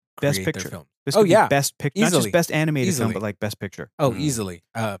could be best picture. Film. This could be best picture, not just best animated film, but like best picture. Oh, easily.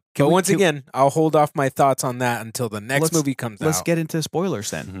 But once again, I'll hold off my thoughts on that until the next movie comes out. Let's get into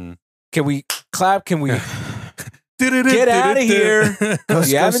spoilers then. Can we clap? Can we get out of here? Go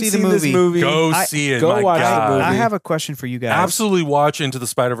see the movie. Go see it. Go watch the movie. I have a question for you guys. Absolutely watch Into the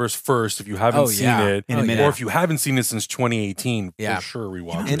Spider-Verse first if you haven't seen it. In a minute. Or if you haven't seen it since 2018, for sure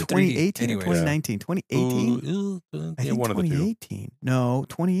rewatch it. 2018 or 2019? 2018? I think one of the 2018. No,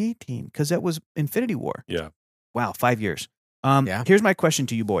 2018, because that was Infinity War. Yeah. Wow, 5 years. Here's my question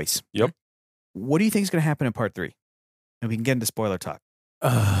to you boys. Yep. What do you think is going to happen in part 3? And we can get into spoiler talk.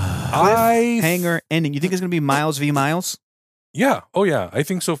 Hanger ending. You think it's going to be Miles v. Miles? Yeah. Oh, yeah. I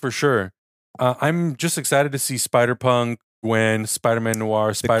think so for sure. I'm just excited to see Spider-Punk, Gwen, Spider-Man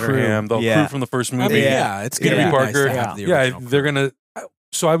Noir, Spider-Ham, the crew from the first movie. It's going to be Parker. Nice to have they're going to.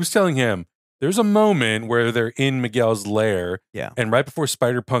 So I was telling him, there's a moment where they're in Miguel's lair, and right before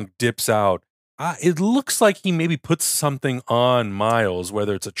Spider-Punk dips out, it looks like he maybe puts something on Miles,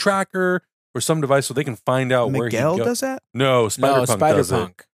 whether it's a tracker or some device, so they can find out where he goes. Miguel does that? No, Spider-Punk does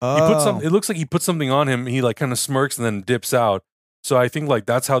it. Oh. He puts some. It looks like he puts something on him. He like kind of smirks and then dips out. So I think like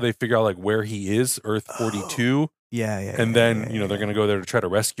that's how they figure out like where he is, Earth 42. And then they're gonna go there to try to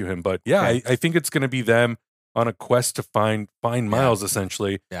rescue him. But I think it's gonna be them on a quest to find Miles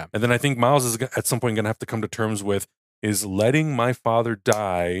essentially. Yeah. And then I think Miles is at some point gonna have to come to terms with, is letting my father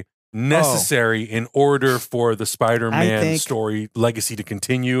die necessary in order for the Spider-Man story legacy to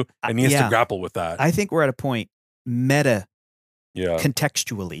continue, and he has to grapple with that. I think we're at a point contextually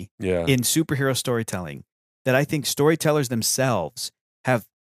in superhero storytelling that I think storytellers themselves have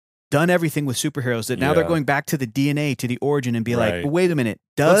done everything with superheroes that now they're going back to the DNA, to the origin, and be like, well, wait a minute,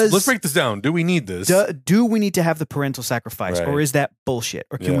 let's break this down. Do we need this? Do we need to have the parental sacrifice, or is that bullshit?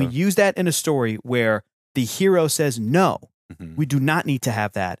 Or can we use that in a story where the hero says, no, we do not need to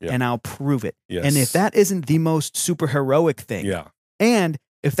have that, and I'll prove it. Yes. And if that isn't the most superheroic thing, and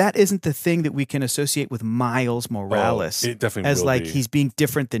if that isn't the thing that we can associate with Miles Morales, it definitely as will like be. He's being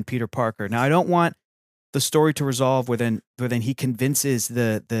different than Peter Parker. Now, I don't want the story to resolve where then he convinces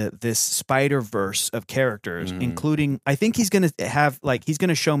this Spider-Verse of characters, including, I think he's going to have, like, he's going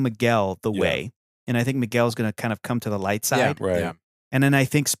to show Miguel the way, and I think Miguel's going to kind of come to the light side. And then I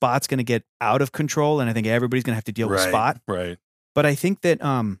think Spot's going to get out of control, and I think everybody's going to have to deal with Spot. But I think that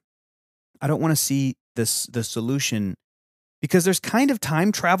I don't want to see the solution, because there's kind of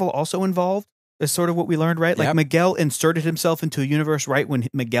time travel also involved. Is sort of what we learned, right? Like Miguel inserted himself into a universe right when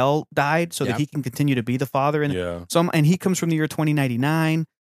Miguel died, so that he can continue to be the father. And and he comes from the year 2099,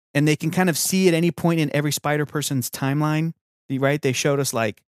 and they can kind of see at any point in every Spider person's timeline, right? They showed us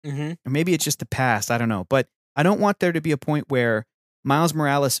like, or maybe it's just the past. I don't know, but I don't want there to be a point where Miles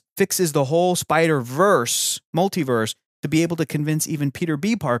Morales fixes the whole Spider-Verse multiverse to be able to convince even Peter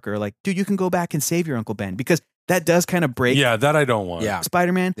B. Parker, like, dude, you can go back and save your Uncle Ben, because that does kind of break. That I don't want.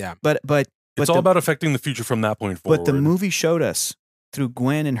 Spider-Man. But it's all about affecting the future from that point forward. But the movie showed us through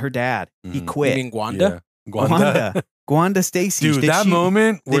Gwen and her dad, he quit. You mean Gwanda? Gwanda Stacy. Dude, that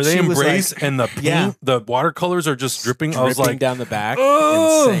moment where they embrace and the paint, the watercolors are just dripping. I was like, down the back.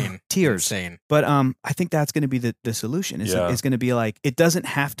 Insane. Tears. Insane. But I think that's going to be the solution. It's going to be like, it doesn't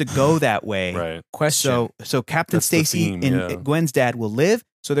have to go that way. Question. So Captain Stacy and Gwen's dad will live.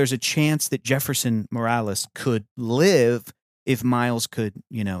 So there's a chance that Jefferson Morales could live if Miles could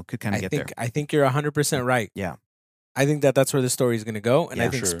kind of get there. I think you're 100% right. Yeah. I think that's where the story is going to go, and I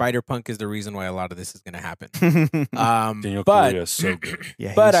think Spider-Punk is the reason why a lot of this is going to happen. Daniel Kaluuya is so good.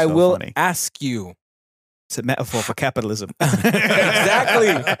 But I will ask you. It's a metaphor for capitalism.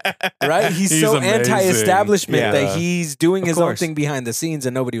 Exactly. Right? He's so amazing. Anti-establishment that he's doing his own thing behind the scenes,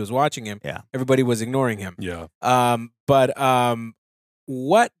 and nobody was watching him. Yeah. Everybody was ignoring him. Yeah. But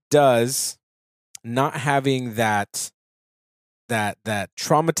what does not having that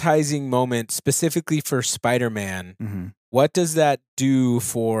traumatizing moment specifically for Spider-Man, what does that do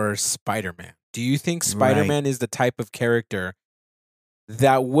for Spider-Man? Do you think Spider-Man is the type of character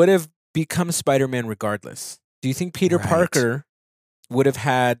that would have become Spider-Man regardless? Do you think Peter Parker would have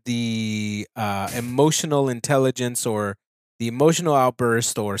had the emotional intelligence or the emotional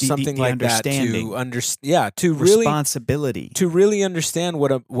outburst or something like that to responsibility to really understand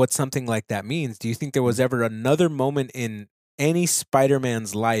what something like that means? Do you think there was ever another moment in any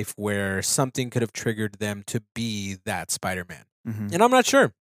Spider-Man's life where something could have triggered them to be that Spider-Man? And I'm not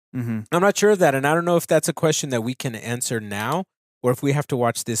sure. I'm not sure of that, and I don't know if that's a question that we can answer now, or if we have to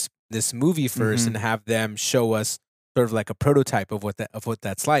watch this movie first and have them show us sort of like a prototype of what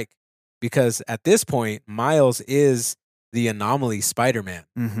that's like. Because at this point, Miles is the anomaly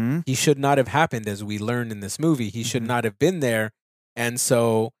Spider-Man. He should not have happened, as we learned in this movie. He should not have been there. And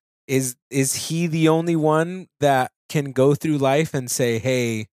so is he the only one that can go through life and say,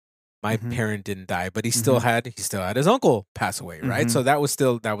 hey, my parent didn't die, but he still had his uncle pass away, right? So that was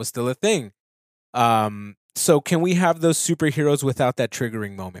still a thing. So can we have those superheroes without that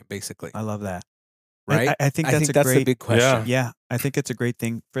triggering moment, basically? I love that. Right? I think that's the big question. Yeah. I think it's a great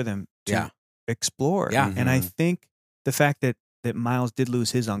thing for them to explore. Yeah. And I think the fact that Miles did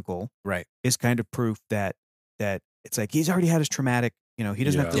lose his uncle is kind of proof that it's like he's already had his traumatic, he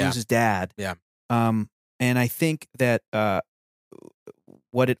doesn't have to lose his dad. Yeah. And I think that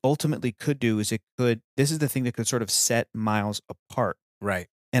what it ultimately could do is this is the thing that could sort of set Miles apart. Right.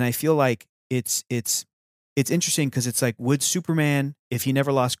 And I feel like it's interesting because it's like, would Superman, if he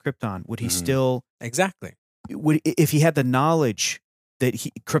never lost Krypton, would he still exactly if he had the knowledge that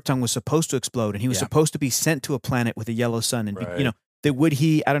Krypton was supposed to explode and he was supposed to be sent to a planet with a yellow sun and that would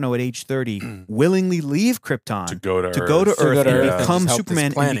he, I don't know, at age 30 willingly leave Krypton to go to Earth and become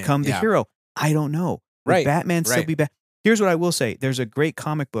Superman and become the hero? I don't know. Would Batman still be back? Here's what I will say. There's a great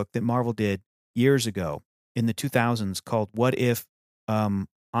comic book that Marvel did years ago in the 2000s called What If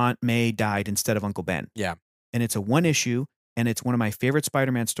Aunt May Died Instead of Uncle Ben? Yeah. And it's a one issue, and it's one of my favorite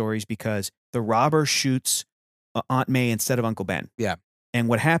Spider-Man stories because the robber shoots Aunt May instead of Uncle Ben. Yeah. And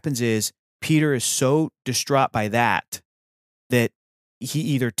what happens is Peter is so distraught by that he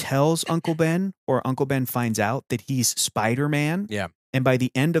either tells Uncle Ben or Uncle Ben finds out that he's Spider-Man. Yeah. And by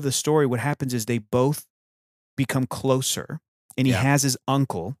the end of the story, what happens is they both become closer, and he has his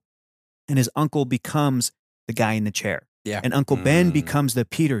uncle, and his uncle becomes the guy in the chair. Yeah. And Uncle Ben becomes the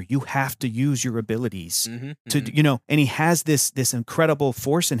Peter, you have to use your abilities to, and he has this incredible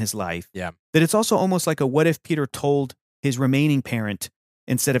force in his life. Yeah. That it's also almost like a what if Peter told his remaining parent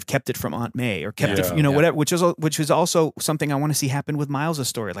instead of kept it from Aunt May or kept it, whatever, which is also something I want to see happen with Miles'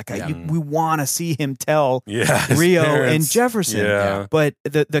 story. Like we want to see him tell Rio and Jefferson. Yeah. But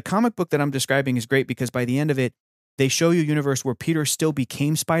the comic book that I'm describing is great because by the end of it, they show you a universe where Peter still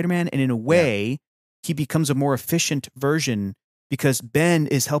became Spider-Man, and in a way, he becomes a more efficient version because Ben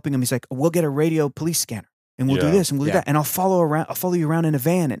is helping him. He's like, we'll get a radio police scanner and we'll do this and we'll do that. And I'll follow you around in a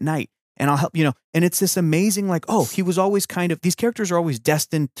van at night and I'll help, and it's this amazing, like, oh, he was always these characters are always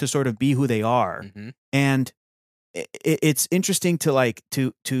destined to sort of be who they are. Mm-hmm. And it's interesting to like,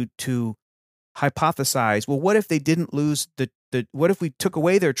 to hypothesize, well, what if they didn't lose what if we took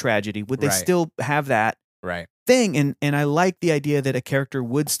away their tragedy? Would they still have that thing? And I like the idea that a character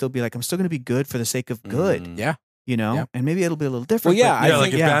would still be like, I'm still going to be good for the sake of good. Yeah. And maybe it'll be a little different. Well, I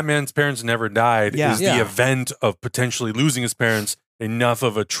think if Batman's parents never died, is the event of potentially losing his parents enough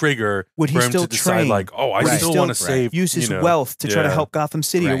of a trigger for him to decide, like, oh, I still want to save, use his wealth to try to help Gotham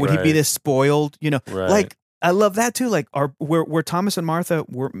City, or would he be this spoiled? Like, I love that too. Like, were Thomas and Martha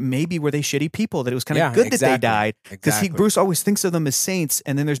were they shitty people that it was kind of good that they died because Bruce always thinks of them as saints.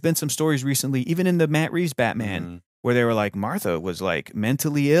 And then there's been some stories recently, even in the Matt Reeves Batman, where they were like Martha was like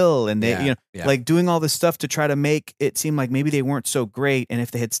mentally ill, and they like doing all this stuff to try to make it seem like maybe they weren't so great. And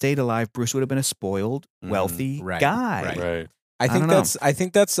if they had stayed alive, Bruce would have been a spoiled, wealthy guy. Right. I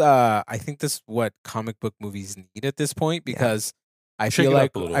think that's what comic book movies need at this point because. I feel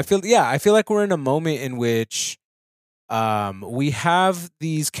like we're in a moment in which we have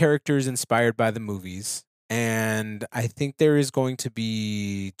these characters inspired by the movies, and I think there is going to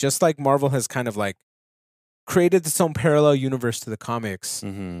be, just like Marvel has kind of like created its own parallel universe to the comics.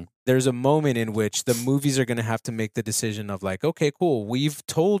 Mm-hmm. There's a moment in which the movies are going to have to make the decision of like, okay, cool, we've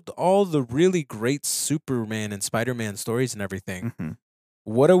told all the really great Superman and Spider-Man stories and everything. Mm-hmm.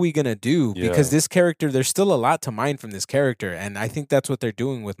 What are we going to do? Because this character, there's still a lot to mine from this character. And I think that's what they're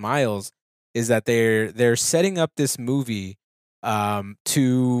doing with Miles, is that they're setting up this movie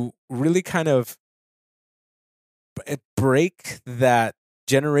to really kind of break that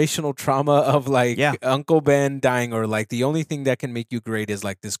generational trauma of like Uncle Ben dying, or like the only thing that can make you great is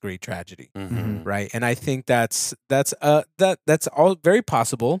like this great tragedy. Mm-hmm. Right. And I think that's all very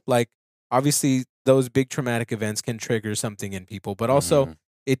possible. Like, obviously, those big traumatic events can trigger something in people, but also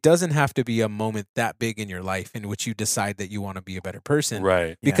it doesn't have to be a moment that big in your life in which you decide that you want to be a better person.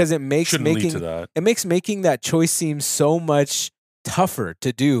 Right. Because it makes making that choice seem so much tougher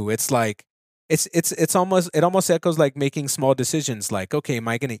to do. It's like it almost echoes like making small decisions, like, okay, am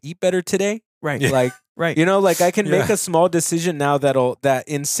I going to eat better today? Right. Like, right. Like I can make a small decision now that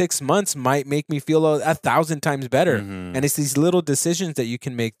in 6 months might make me feel 1,000 times better. Mm-hmm. And it's these little decisions that you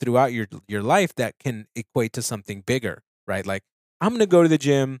can make throughout your life that can equate to something bigger, right? Like, I'm going to go to the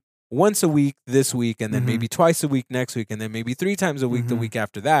gym once a week this week, and then maybe twice a week next week, and then maybe 3 times a week the week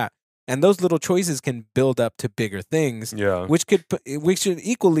after that. And those little choices can build up to bigger things, which should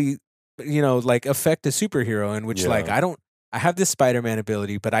equally, like affect a superhero in which like, I have this Spider-Man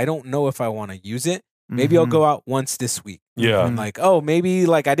ability, but I don't know if I want to use it. Maybe I'll go out once this week. Yeah. And like, oh, maybe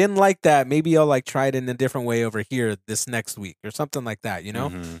like I didn't like that. Maybe I'll like try it in a different way over here this next week or something like that,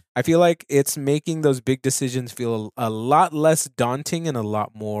 I feel like it's making those big decisions feel a lot less daunting and a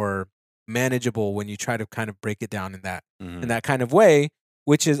lot more manageable when you try to kind of break it down in that kind of way,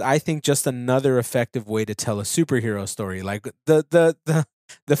 which is, I think, just another effective way to tell a superhero story. Like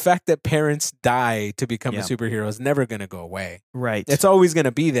the fact that parents die to become a superhero is never going to go away. Right. It's always going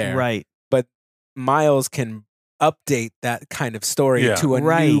to be there. Right. But Miles can update that kind of story to a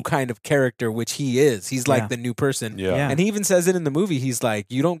new kind of character, which he is. He's like the new person. Yeah. And he even says it in the movie. He's like,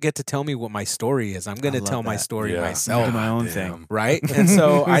 you don't get to tell me what my story is. I'm going to tell my story myself. Do my own thing. Right? And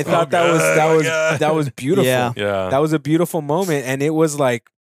so I thought that was beautiful. Yeah. That was a beautiful moment. And it was like,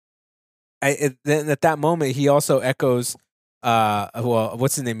 then at that moment, he also echoes,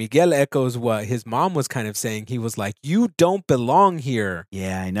 what's his name? Miguel echoes what his mom was kind of saying. He was like, you don't belong here.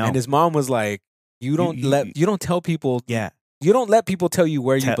 Yeah, I know. And his mom was like, you don't tell people. Yeah. You don't let people tell you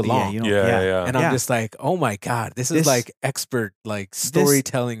where you belong. Yeah. And I'm just like, oh my God, this is like expert like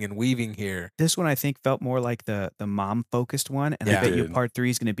storytelling and weaving here. This one I think felt more like the mom focused one, and I bet you part 3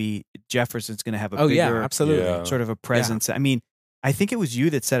 is going to be Jefferson's going to have a bigger absolutely sort of a presence. I mean, I think it was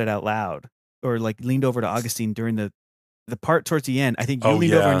you that said it out loud, or like leaned over to Augustine during the part towards the end. I think you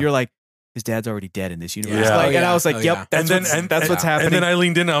leaned over and you're like, his dad's already dead in this universe. And I was like, yep, that's what's happening. And then I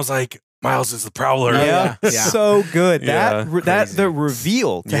leaned in and I was like, Miles is the Prowler. So good. The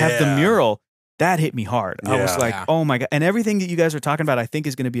reveal to have the mural, that hit me hard. I was like, oh my God. And everything that you guys are talking about, I think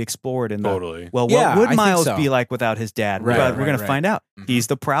is going to be explored in totally. What would Miles be like without his dad? We're going to find out. Mm-hmm. He's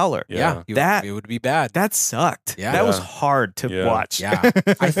the Prowler. It would be bad. That sucked. That was hard to watch. Yeah.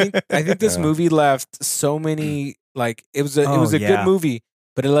 I think this movie left so many, like, it was a good movie,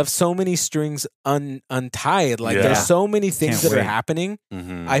 but it left so many strings untied. Like there's so many things that are happening.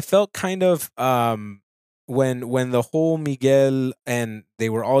 Mm-hmm. I felt kind of when the whole Miguel and they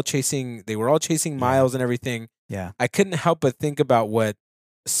were all chasing Miles and everything. Yeah. I couldn't help but think about what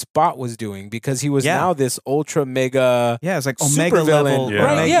Spot was doing, because he was now this ultra mega it's like Omega villain. level.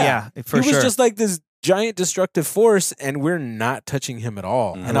 Right? For he was just like this giant destructive force, and we're not touching him at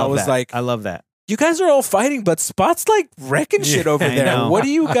all. Mm-hmm. And I was like, I love that. You guys are all fighting, but Spot's like wrecking shit over there. What are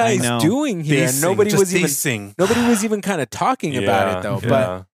you guys doing here? And nobody was even kind of talking about it though.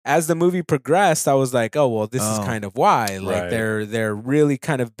 But as the movie progressed, I was like, oh well, this is kind of why. Like they're really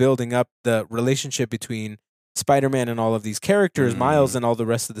kind of building up the relationship between Spider-Man and all of these characters, Miles and all the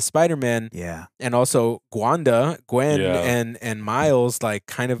rest of the Spider-Man. Yeah. And also Gwen and Miles, like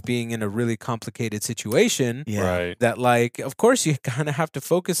kind of being in a really complicated situation. Yeah. Right. That like, of course you kind of have to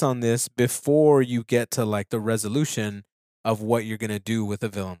focus on this before you get to like the resolution of what you're going to do with a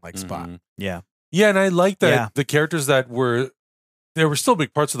villain like Spot. Yeah. Yeah. And I like that the characters there were still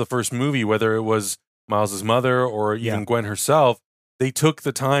big parts of the first movie, whether it was Miles's mother or even Gwen herself, they took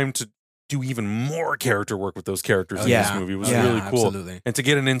the time to do even more character work with those characters in this movie. It was really cool. Absolutely. And to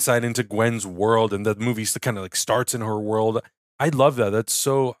get an insight into Gwen's world, and the movie kind of like starts in her world. I love that. That's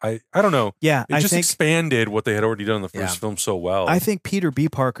so, I don't know. Yeah. It just expanded what they had already done in the first film so well. I think Peter B.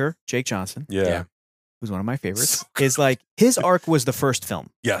 Parker, Jake Johnson. Yeah. Who's one of my favorites, is like, his arc was the first film.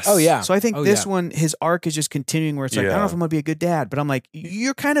 Yes. Oh, yeah. So I think this one, his arc is just continuing where it's like, I don't know if I'm going to be a good dad, but I'm like,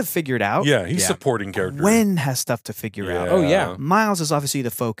 you're kind of figured out. Yeah, he's supporting character. Gwen has stuff to figure out. Oh, yeah. Miles is obviously the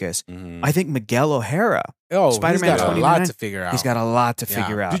focus. I think Miguel O'Hara, Spider-Man he's got a lot to figure out. He's got a lot to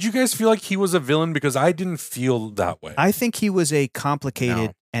figure out. Did you guys feel like he was a villain? Because I didn't feel that way. I think he was a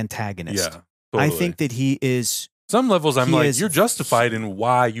complicated antagonist. Yeah, totally. I think that he is... Some levels, I'm like, you're justified in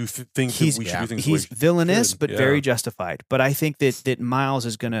why you think that we should do things. He's villainous, but very justified. But I think that Miles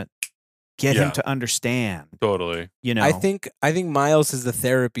is going to get him to understand. Totally. You know, I think Miles is the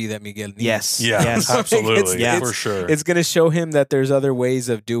therapy that Miguel needs. Yes, absolutely, for sure. It's going to show him that there's other ways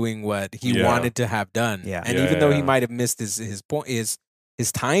of doing what he wanted to have done. Yeah. And even though he might have missed his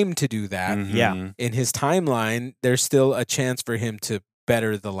time to do that, in his timeline, there's still a chance for him to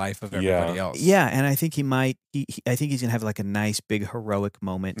better the life of everybody else. Yeah, and I think he might. I think he's gonna have like a nice big heroic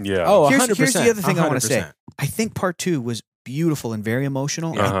moment. Yeah. Oh, 100%. Here's the other thing 100%. I want to say. I think part 2 was beautiful and very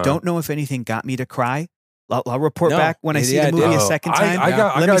emotional. I don't know if anything got me to cry. I'll report back when I see the movie a second time.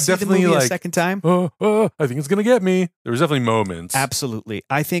 Let me see the movie a second time. I think it's gonna get me. There was definitely moments. Absolutely.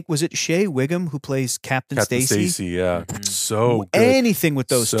 I think, was it Shea Wiggum who plays Captain Stacy? Yeah. So good. Anything with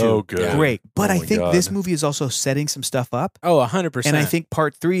those two. Good. Great. But I think this movie is also setting some stuff up. Oh, 100%. And I think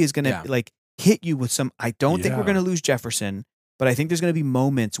part 3 is gonna like hit you with some. I don't think we're gonna lose Jefferson, but I think there's gonna be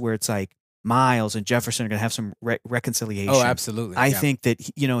moments where it's like Miles and Jefferson are going to have some reconciliation. Oh, absolutely. I think that,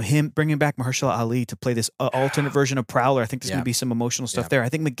 him bringing back Mahershala Ali to play this alternate version of Prowler, I think there's going to be some emotional stuff there. I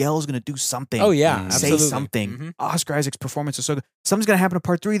think Miguel's going to do something. Oh, yeah. Say something. Oscar Isaac's performance is so good. Something's going to happen in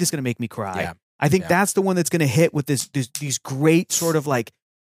part 3 that's going to make me cry. Yeah. I think that's the one that's going to hit with these great sort of like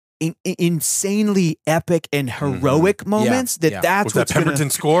insanely epic and heroic moments. That's what's that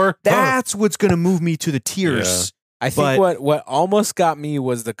Pemberton score. That's what's going to move me to the tears. I think what almost got me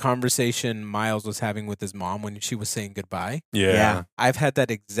was the conversation Miles was having with his mom when she was saying goodbye. Yeah. I've had that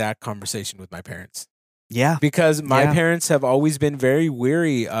exact conversation with my parents. Yeah. Because my parents have always been very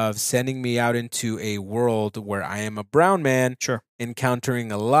weary of sending me out into a world where I am a brown man,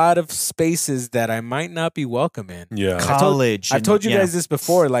 encountering a lot of spaces that I might not be welcome in. Yeah. College. I've told you guys this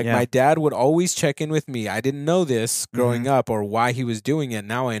before. Like, my dad would always check in with me. I didn't know this growing up or why he was doing it.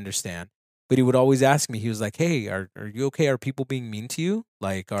 Now I understand. But he would always ask me, he was like, hey, are you okay? Are people being mean to you?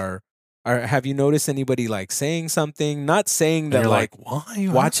 Like, have you noticed anybody like saying something? Not saying that like why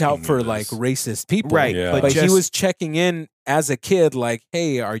watch out for like racist people, right? Yeah. But he was checking in as a kid, like,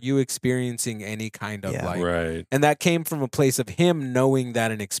 hey, are you experiencing any kind of like? Right. And that came from a place of him knowing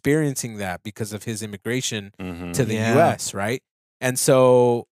that and experiencing that because of his immigration to the U.S. Right, and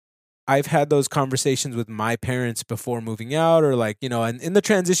so I've had those conversations with my parents before moving out, or like and in the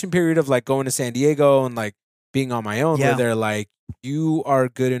transition period of like going to San Diego and like being on my own, where they're like, you are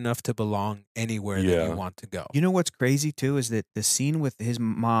good enough to belong anywhere that you want to go. You know what's crazy too is that the scene with his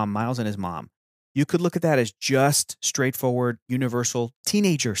mom, Miles and his mom, you could look at that as just straightforward, universal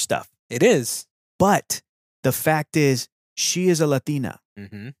teenager stuff. It is. But the fact is, she is a Latina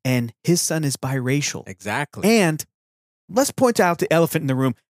and his son is biracial. Exactly. And let's point out the elephant in the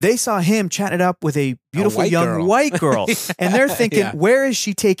room. They saw him chatting it up with a beautiful young white girl. And they're thinking, where is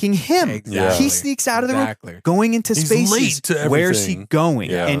she taking him? Exactly. He sneaks out of the room, going into spaces. Late to everything. Where is he going?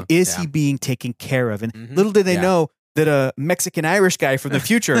 Yeah. And is he being taken care of? And little did they know that a Mexican-Irish guy from the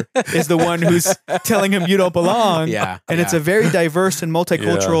future is the one who's telling him you don't belong. And it's a very diverse and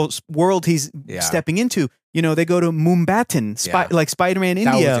multicultural world he's stepping into. They go to Mumbattan, like Spider-Man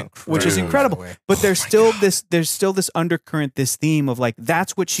India, which is incredible. But there's still this undercurrent, this theme of like,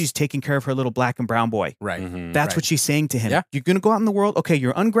 that's what she's taking care of her little black and brown boy. Right. That's what she's saying to him. You're going to go out in the world. Okay,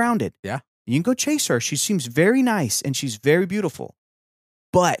 you're ungrounded. Yeah. You can go chase her. She seems very nice and she's very beautiful.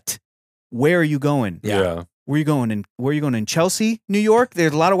 But where are you going? Yeah. Where are you going in Chelsea, New York?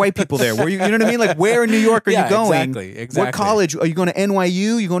 There's a lot of white people there. Where you know what I mean? Like, where in New York are you going? Exactly. What college? Are you going to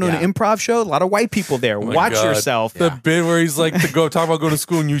NYU? You going to an improv show? A lot of white people there. Watch yourself. The bit where he's like to go talk about going to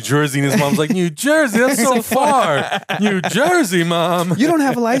school in New Jersey, and his mom's like, New Jersey, that's so far. New Jersey, mom. You don't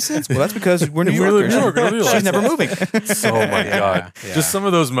have a license? Well, that's because we're New Yorkers. She's never moving. Oh my God. Just some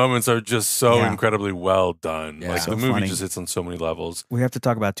of those moments are just so incredibly well done. Like So the movie funny. just hits on so many levels. We have to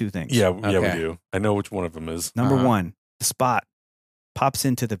talk about two things. Yeah, we do. I know which one of them is. Number one, the Spot pops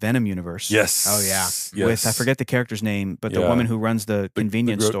into the Venom universe. Yes. Oh yeah. Yes. With I forget the character's name, but the woman who runs the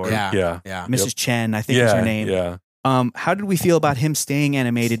convenience store. Yeah. Mrs. Chen, I think is her name. Yeah. How did we feel about him staying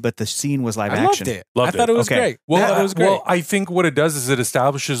animated, but the scene was live action? I thought it was great. Well, I think what it does is it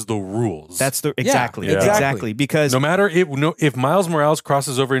establishes the rules. That's exactly because no matter if Miles Morales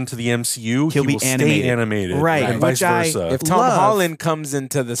crosses over into the MCU, he'll he be will stay animated, right? And vice versa. If Tom Holland comes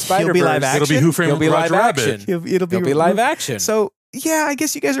into the Spider-Verse, it'll be Who Framed Roger Rabbit. It'll be live action. So yeah, I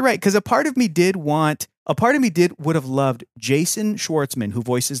guess you guys are right because a part of me would have loved Jason Schwartzman, who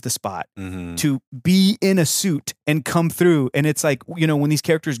voices the Spot, to be in a suit and come through. And it's like, when these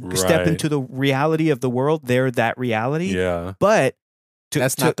characters step into the reality of the world, they're that reality. Yeah. But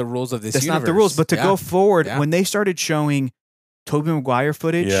that's not the rules of this universe. That's not the rules. But to go forward, when they started showing Tobey Maguire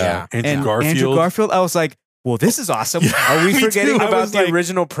footage Andrew Garfield, I was like, well, this is awesome. Are we forgetting about the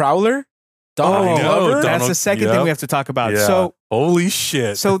original Prowler? Donald Glover? That's the second thing we have to talk about. Yeah. So holy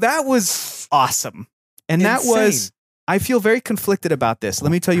shit. So that was awesome. And I feel very conflicted about this.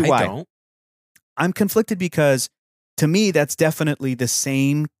 Let me tell you why. I'm conflicted because to me, that's definitely the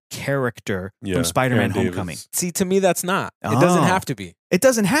same character from Spider-Man Homecoming. See, to me, that's not. It doesn't have to be. It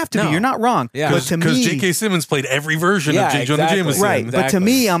doesn't have to be. You're not wrong. Yeah. But to me, because J.K. Simmons played every version of J. Jonah Jameson. Right. But to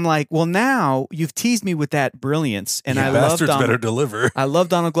me, I'm like, well, now you've teased me with that brilliance. And I love better deliver. I love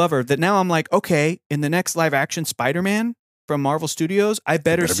Donald Glover. That now I'm like, okay, in the next live action Spider-Man from Marvel Studios, I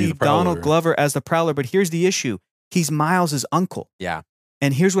better see Donald Glover as the Prowler. But here's the issue. He's Miles' uncle. Yeah.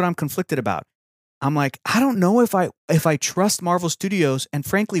 And here's what I'm conflicted about. I'm like, I don't know if I trust Marvel Studios, and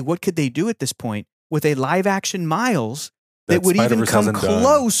frankly, what could they do at this point with a live action Miles that would even come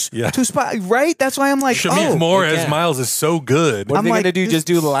close to right? That's why I'm like, Shamik Moore as Miles is so good. What are they going to do? Just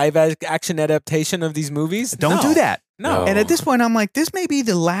do the live action adaptation of these movies? Don't do that. No. And at this point, I'm like, this may be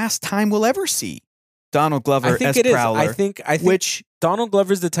the last time we'll ever see Donald Glover as Prowler. I think Donald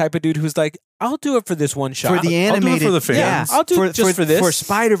Glover's the type of dude who's like, I'll do it for this one shot. For the animated. I'll do it for the fans. Yeah, I'll do it just for this. For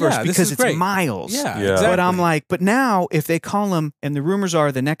Spider-Verse because it's Miles. Yeah, exactly. But I'm like, but now if they call him, and the rumors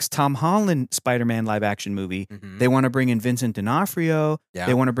are the next Tom Holland Spider-Man live action movie, they want to bring in Vincent D'Onofrio. Yeah.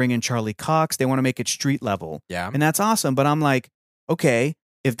 They want to bring in Charlie Cox. They want to make it street level. Yeah. And that's awesome. But I'm like, okay,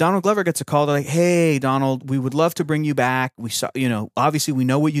 if Donald Glover gets a call, they're like, hey, Donald, we would love to bring you back. We saw, obviously we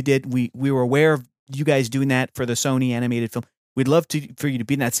know what you did. We were aware of you guys doing that for the Sony animated film. We'd love for you to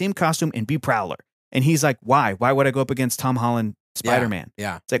be in that same costume and be Prowler. And he's like, why? Why would I go up against Tom Holland Spider-Man?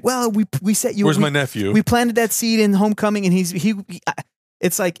 Yeah. It's like, well, we set you. Where's my nephew? We planted that seed in Homecoming, and he.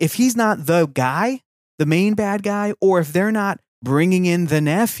 It's like if he's not the guy, the main bad guy, or if they're not bringing in the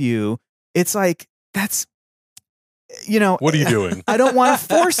nephew, it's like that's. What are you doing? I don't want to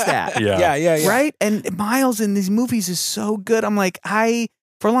force that. Yeah. Right? And Miles in these movies is so good. I'm like,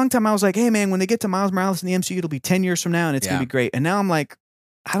 for a long time, I was like, hey, man, when they get to Miles Morales in the MCU, it'll be 10 years from now, and it's going to be great. And now I'm like,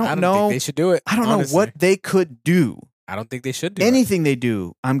 I don't know. Think they should do it. I don't know what they could do. I don't think they should do anything they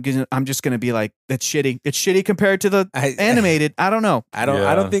do. I'm just gonna be like, that's shitty. It's shitty compared to the animated. I don't know. I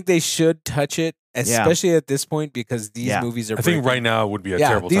don't think they should touch it, especially at this point, because these movies are. I think right now would be a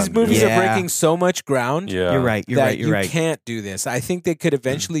terrible time. These movies are breaking so much ground. Yeah, you're right. You can't do this. I think they could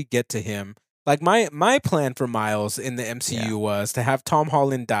eventually get to him. Like my plan for Miles in the MCU was to have Tom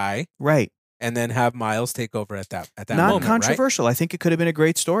Holland die. Right. And then have Miles take over at that Not moment. Controversial. Right? I think it could have been a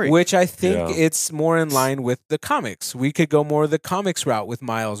great story. Which I think it's more in line with the comics. We could go more the comics route with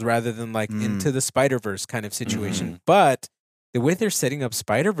Miles rather than like into the Spider-Verse kind of situation. Mm-hmm. But the way they're setting up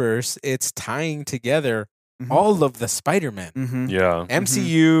Spider-Verse, it's tying together all of the Spider-Men. Mm-hmm. Yeah.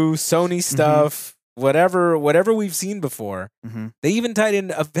 MCU, Sony stuff, whatever we've seen before. Mm-hmm. They even tied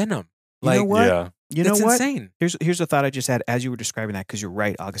in a Venom. Like, you know what? Yeah. You know what? Insane. Here's a thought I just had as you were describing that, because you're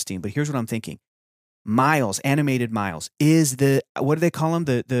right, Augustine. But here's what I'm thinking: Miles, animated Miles, is the what do they call him?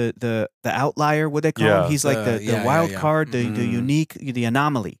 The outlier. What do they call him? He's like the wild card, the unique, the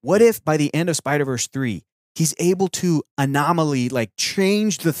anomaly. What if by the end of Spider-Verse 3, he's able to anomaly like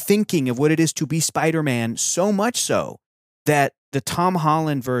change the thinking of what it is to be Spider-Man so much so that the Tom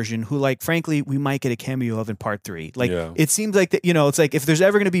Holland version, who like frankly we might get a cameo of in Part 3, like it seems like that. It's like if there's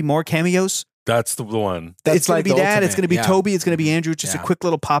ever going to be more cameos. That's the one. It's going to be that. It's going to be Toby. It's going to be Andrew. Just a quick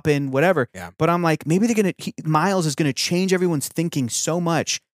little pop in, whatever. Yeah. But I'm like, maybe Miles is going to change everyone's thinking so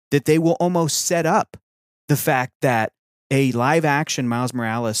much that they will almost set up the fact that a live action Miles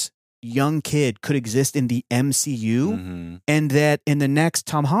Morales young kid could exist in the MCU, and that in the next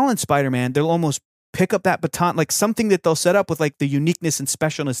Tom Holland Spider-Man, they'll almost pick up that baton, like something that they'll set up with like the uniqueness and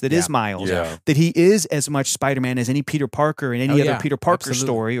specialness that is Miles, that he is as much Spider-Man as any Peter Parker in any other Peter Parker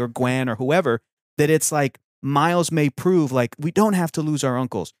story, or Gwen or whoever, that it's like Miles may prove like we don't have to lose our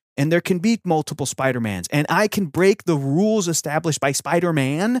uncles, and there can be multiple Spider-Mans, and I can break the rules established by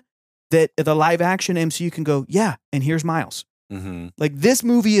Spider-Man, that the live action MCU can go, and here's Miles. Like this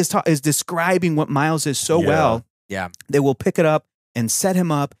movie is describing what Miles is so well. Yeah. They will pick it up and set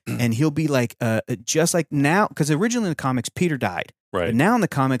him up, and he'll be like, just like now, because originally in the comics, Peter died. Right. But now in the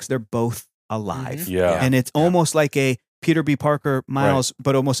comics, they're both alive. Yeah. And it's almost like a Peter B. Parker, Miles,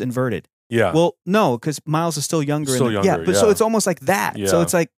 but almost inverted. Yeah. Well, no, because Miles is still younger. So it's almost like that. Yeah. So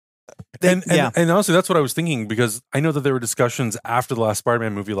it's like, and honestly, that's what I was thinking, because I know that there were discussions after the last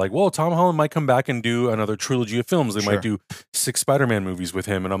Spider-Man movie, like, well, Tom Holland might come back and do another trilogy of films. They might do 6 Spider-Man movies with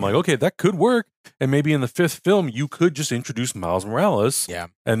him. And I'm like, okay, that could work. And maybe in the 5th film, you could just introduce Miles Morales. Yeah.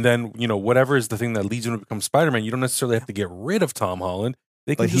 And then, whatever is the thing that leads him to become Spider-Man, you don't necessarily have to get rid of Tom Holland.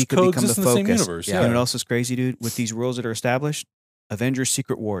 They can just coexist in the same universe. Yeah. You know what else is crazy, dude? With these rules that are established, Avengers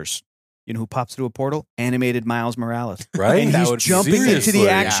Secret Wars. You know who pops through a portal? Animated Miles Morales. Right? And he's jumping into the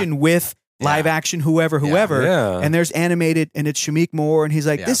action with live action, whoever. Yeah. And there's animated, and it's Shameik Moore, and he's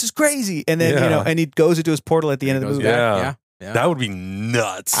like, this is crazy. And then, and he goes into his portal at the end of the movie. Yeah. That would be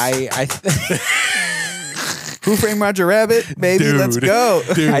nuts. Who Framed Roger Rabbit? Baby, let's go.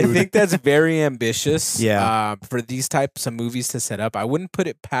 I think that's very ambitious. Yeah. For these types of movies to set up, I wouldn't put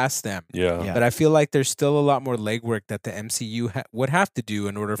it past them. Yeah. But I feel like there's still a lot more legwork that the MCU would have to do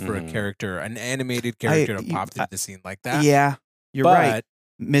in order for a character, an animated character, to pop through the scene like that. Yeah, you're right.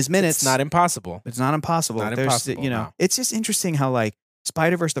 Ms. Minutes. It's not impossible. It's not impossible. It's just interesting how like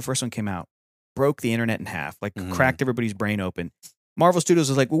Spider-Verse, the first one came out, broke the internet in half, like cracked everybody's brain open. Marvel Studios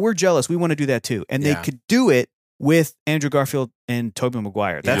was like, well, we're jealous. We want to do that too. And they could do it with Andrew Garfield and Tobey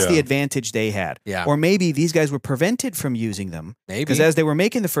Maguire. That's the advantage they had. Yeah. Or maybe these guys were prevented from using them. Maybe. Because as they were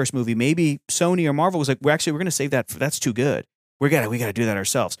making the first movie, maybe Sony or Marvel was like, we're going to save that. That's too good. We got to do that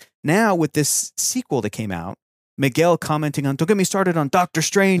ourselves. Now with this sequel that came out, Miguel commenting on, don't get me started on Doctor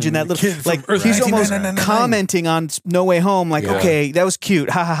Strange and that little, like, he's almost commenting on No Way Home, like, okay, that was cute,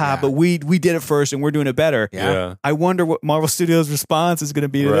 ha ha ha, but we did it first and we're doing it better. Yeah. I wonder what Marvel Studios' response is going to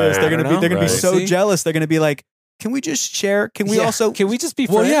be to this. They're going to be so jealous. They're going to be like, can we just share? Can we also? Can we just be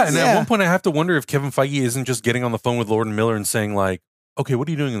friends? Well, yeah. And at one point, I have to wonder if Kevin Feige isn't just getting on the phone with Lord and Miller and saying like, okay, what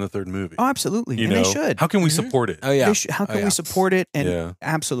are you doing in the 3rd movie? Oh, absolutely. And they should. How can we support it? Oh yeah. How can we support it? And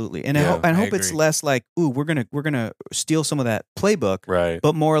absolutely. And I hope it's less like, ooh, we're gonna steal some of that playbook. Right.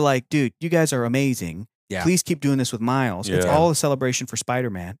 But more like, dude, you guys are amazing. Yeah. Please keep doing this with Miles. It's all a celebration for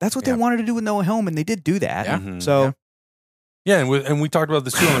Spider-Man. That's what they wanted to do with No Way Home, and they did do that. Yeah. So. Yeah, and we talked about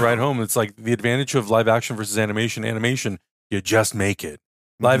this too on the ride home. It's like the advantage of live action versus animation. Animation, you just make it.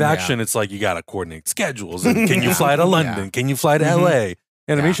 Live action, it's like you got to coordinate schedules. And can you fly to London? Can you fly to LA?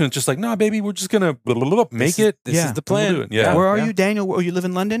 Animation, it's just like, nah, baby, we're just going to make it. This is the plan. We'll yeah. Where are you, Daniel? Oh, you live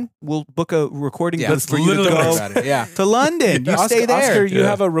in London? We'll book a recording booth for you to go to London. You stay there. Oscar, you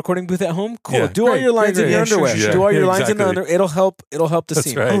have a recording booth at home? Cool. Do all your lines in your underwear. Do all your lines in the underwear. It'll help the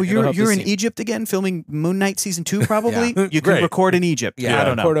scene. Right. Oh, you're in Egypt again filming Moon Knight season 2 probably? You can record in Egypt. Yeah, I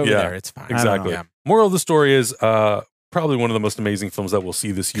don't know. Record over there. It's fine. Exactly. Moral of the story is probably one of the most amazing films that we'll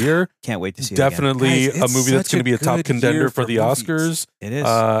see this year. Can't wait to see it Definitely again. a movie that's going to be a top contender for the Oscars. It is.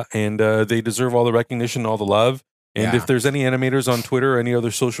 And they deserve all the recognition, all the love. And if there's any animators on Twitter or any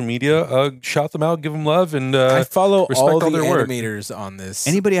other social media, shout them out, give them love, and I follow all the their work. animators on this.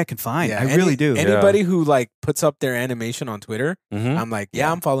 Anybody I can find, I really do. Anybody who like puts up their animation on Twitter, I'm like,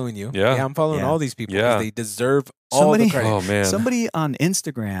 I'm following you. Yeah, I'm following all these people. They deserve all the credit. Oh man, somebody on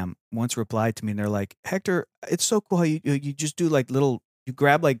Instagram once replied to me, and they're like, Hector, it's so cool how you just do like you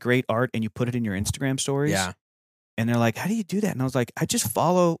grab like great art and you put it in your Instagram stories. Yeah, and they're like, how do you do that? And I was like, I just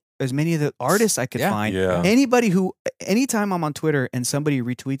follow as many of the artists I could find. Yeah. Anytime I'm on Twitter and somebody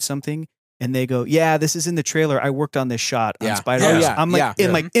retweets something and they go, yeah, this is in the trailer. I worked on this shot on Spider-Man. I'm like,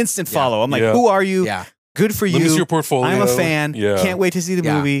 in like instant follow. I'm like, who are you? Yeah. Good for you. Let me see your portfolio. I'm a fan. Can't wait to see the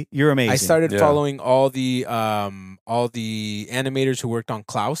movie. You're amazing. I started following all the animators who worked on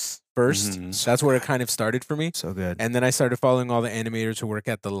Klaus first. That's where it kind of started for me. So good. And then I started following all the animators who work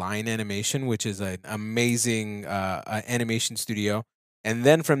at the Line Animation, which is an amazing animation studio. And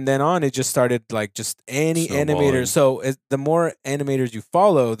then from then on, it just started like just any animators. So the more animators you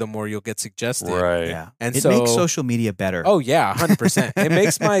follow, the more you'll get suggested. Right. Yeah. And it makes social media better. Oh, yeah, 100%. It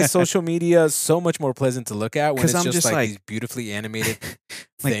makes my social media so much more pleasant to look at when it's just like these beautifully animated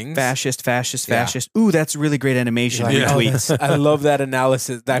things. Fascist. Ooh, that's really great animation. Retweets. I love that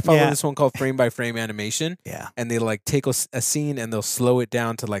analysis. I follow this one called Frame by Frame Animation. Yeah. And they like take a scene and they'll slow it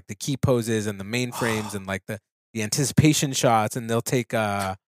down to like the key poses and the main frames and like the anticipation shots, and they'll take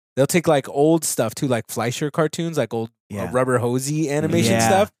like old stuff too, like Fleischer cartoons, like old rubber hosey animation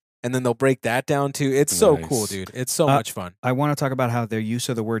stuff, and then they'll break that down too. It's so cool, dude. It's so much fun. I want to talk about how their use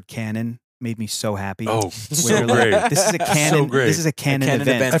of the word canon made me so happy. Oh, so great! This is a canon. This is a canon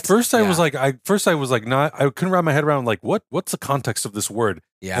event. At first, I was like, I couldn't wrap my head around like what's the context of this word.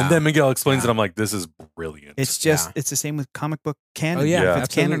 Yeah. And then Miguel explains it. I'm like, this is brilliant. It's just it's the same with comic book canon. Oh yeah, if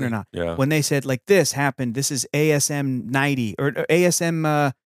it's canon or not. Yeah. When they said like this happened, this is ASM 90 or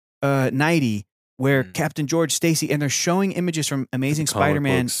ASM 90, where Captain George Stacy, and they're showing images from Amazing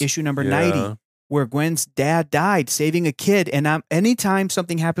Spider-Man issue number 90. Where Gwen's dad died saving a kid, and anytime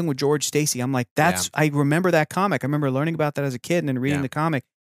something happened with George Stacy, I'm like, I remember that comic. I remember learning about that as a kid and then reading the comic.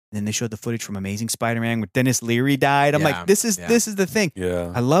 And then they showed the footage from Amazing Spider-Man where Dennis Leary died. I'm like, this is the thing.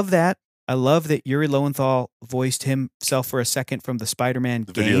 Yeah, I love that. I love that Yuri Lowenthal voiced himself for a second from the Spider-Man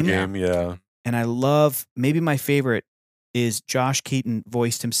video game. Yeah, and I love, maybe my favorite is Josh Keaton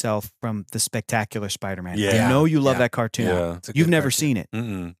voiced himself from the Spectacular Spider-Man. Yeah. I know you love that cartoon. Yeah. You've never seen it.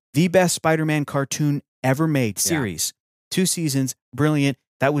 The best Spider-Man cartoon ever made series. 2 seasons, brilliant.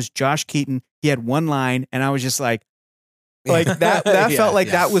 That was Josh Keaton. He had one line, and I was just like that felt like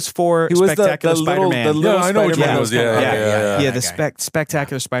that was for Spectacular Spider-Man. The little I know which one it was. Yeah, the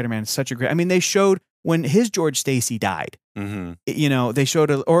Spectacular Spider-Man is such a great. I mean, they showed when his George Stacy died. They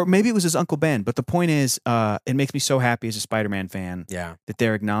showed or maybe it was his Uncle Ben. But the point is, it makes me so happy as a Spider-Man fan. Yeah, that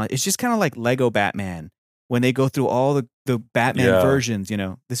they're acknowledged. It's just kind of like Lego Batman. When they go through all the Batman versions,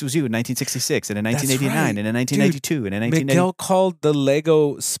 this was you in 1966 and in 1989 and in 1992 and in 1990. Miguel called the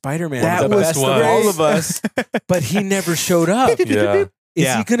Lego Spider-Man that the was best of all of us, but he never showed up. Yeah.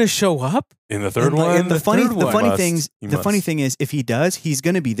 Is he going to show up in the third one? The funny thing is, if he does, he's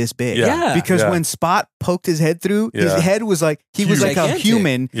going to be this big. Yeah. Because when Spot poked his head through, his head was like he was like a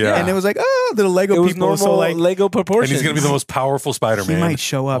human. Yeah. And it was like, little Lego people. Normal, so like Lego proportions. And he's going to be the most powerful Spider-Man. He might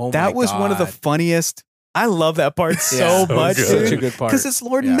show up. That was one of the funniest. I love that part so much, dude. Such a good part. Because it's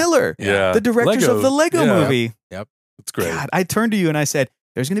Lord Miller, the directors of the Lego movie. Yep. It's great. God, I turned to you and I said,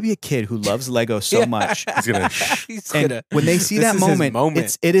 there's going to be a kid who loves Lego so much. He's gonna. When they see that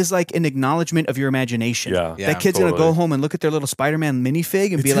moment, it is like an acknowledgement of your imagination. Yeah. That kid's going to go home and look at their little Spider-Man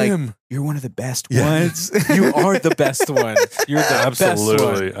minifig and be like, you're one of the best ones. You are the best one. You're the best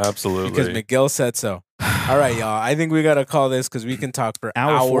one. Absolutely. Because Miguel said so. All right, y'all. I think we got to call this because we can talk for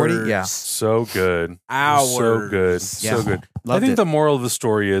hours. 40? Yeah. So good. Hours. So good. Yeah. So good. Loved I think it. the moral of the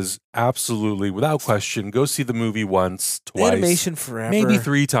story is absolutely, without question, go see the movie once, twice. Animation forever. Maybe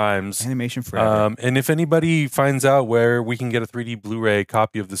 3 times. Animation forever. And if anybody finds out where we can get a 3D Blu-ray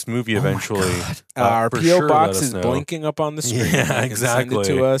copy of this movie eventually, our for P.O. sure, box let us is know. blinking up on the screen. Yeah, You can Send it exactly.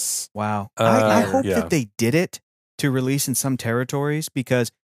 to us. Wow. I hope yeah. that they did it to release in some territories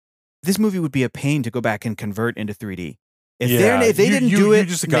because this movie would be a pain to go back and convert into 3D. If they didn't do it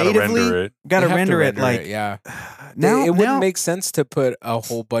just gotta natively, render it. got to They have render it like yeah. now. it wouldn't now, make sense to put a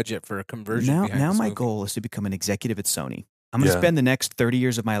whole budget for a conversion. now, behind now this my movie. goal is to become an executive at Sony. I'm going to Yeah. spend the next 30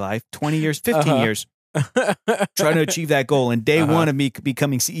 years of my life, 20 years, 15 Uh-huh. years trying to achieve that goal. And day one of me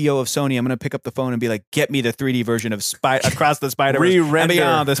becoming CEO of Sony, I'm going to pick up the phone and be like, get me the 3D version of Across the Spider-Verse and Re-render.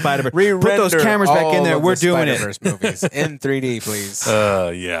 Beyond the Spider-Verse. Put Re-render those cameras back in all there. of We're the doing it. Spider-Verse movies in 3D, please.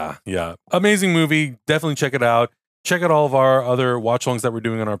 Yeah. Amazing movie. Definitely check it out. Check out all of our other watch-alongs that we're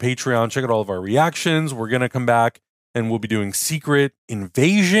doing on our Patreon. Check out all of our reactions. We're going to come back and we'll be doing Secret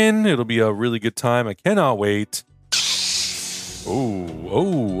Invasion. It'll be a really good time. I cannot wait.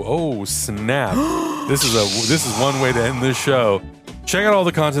 Oh, snap. This is one way to end this show. Check out all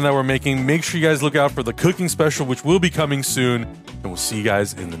the content that we're making. Make sure you guys look out for the cooking special, which will be coming soon. And we'll see you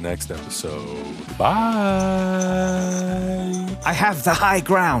guys in the next episode. Bye. I have the high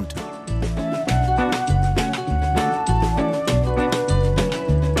ground.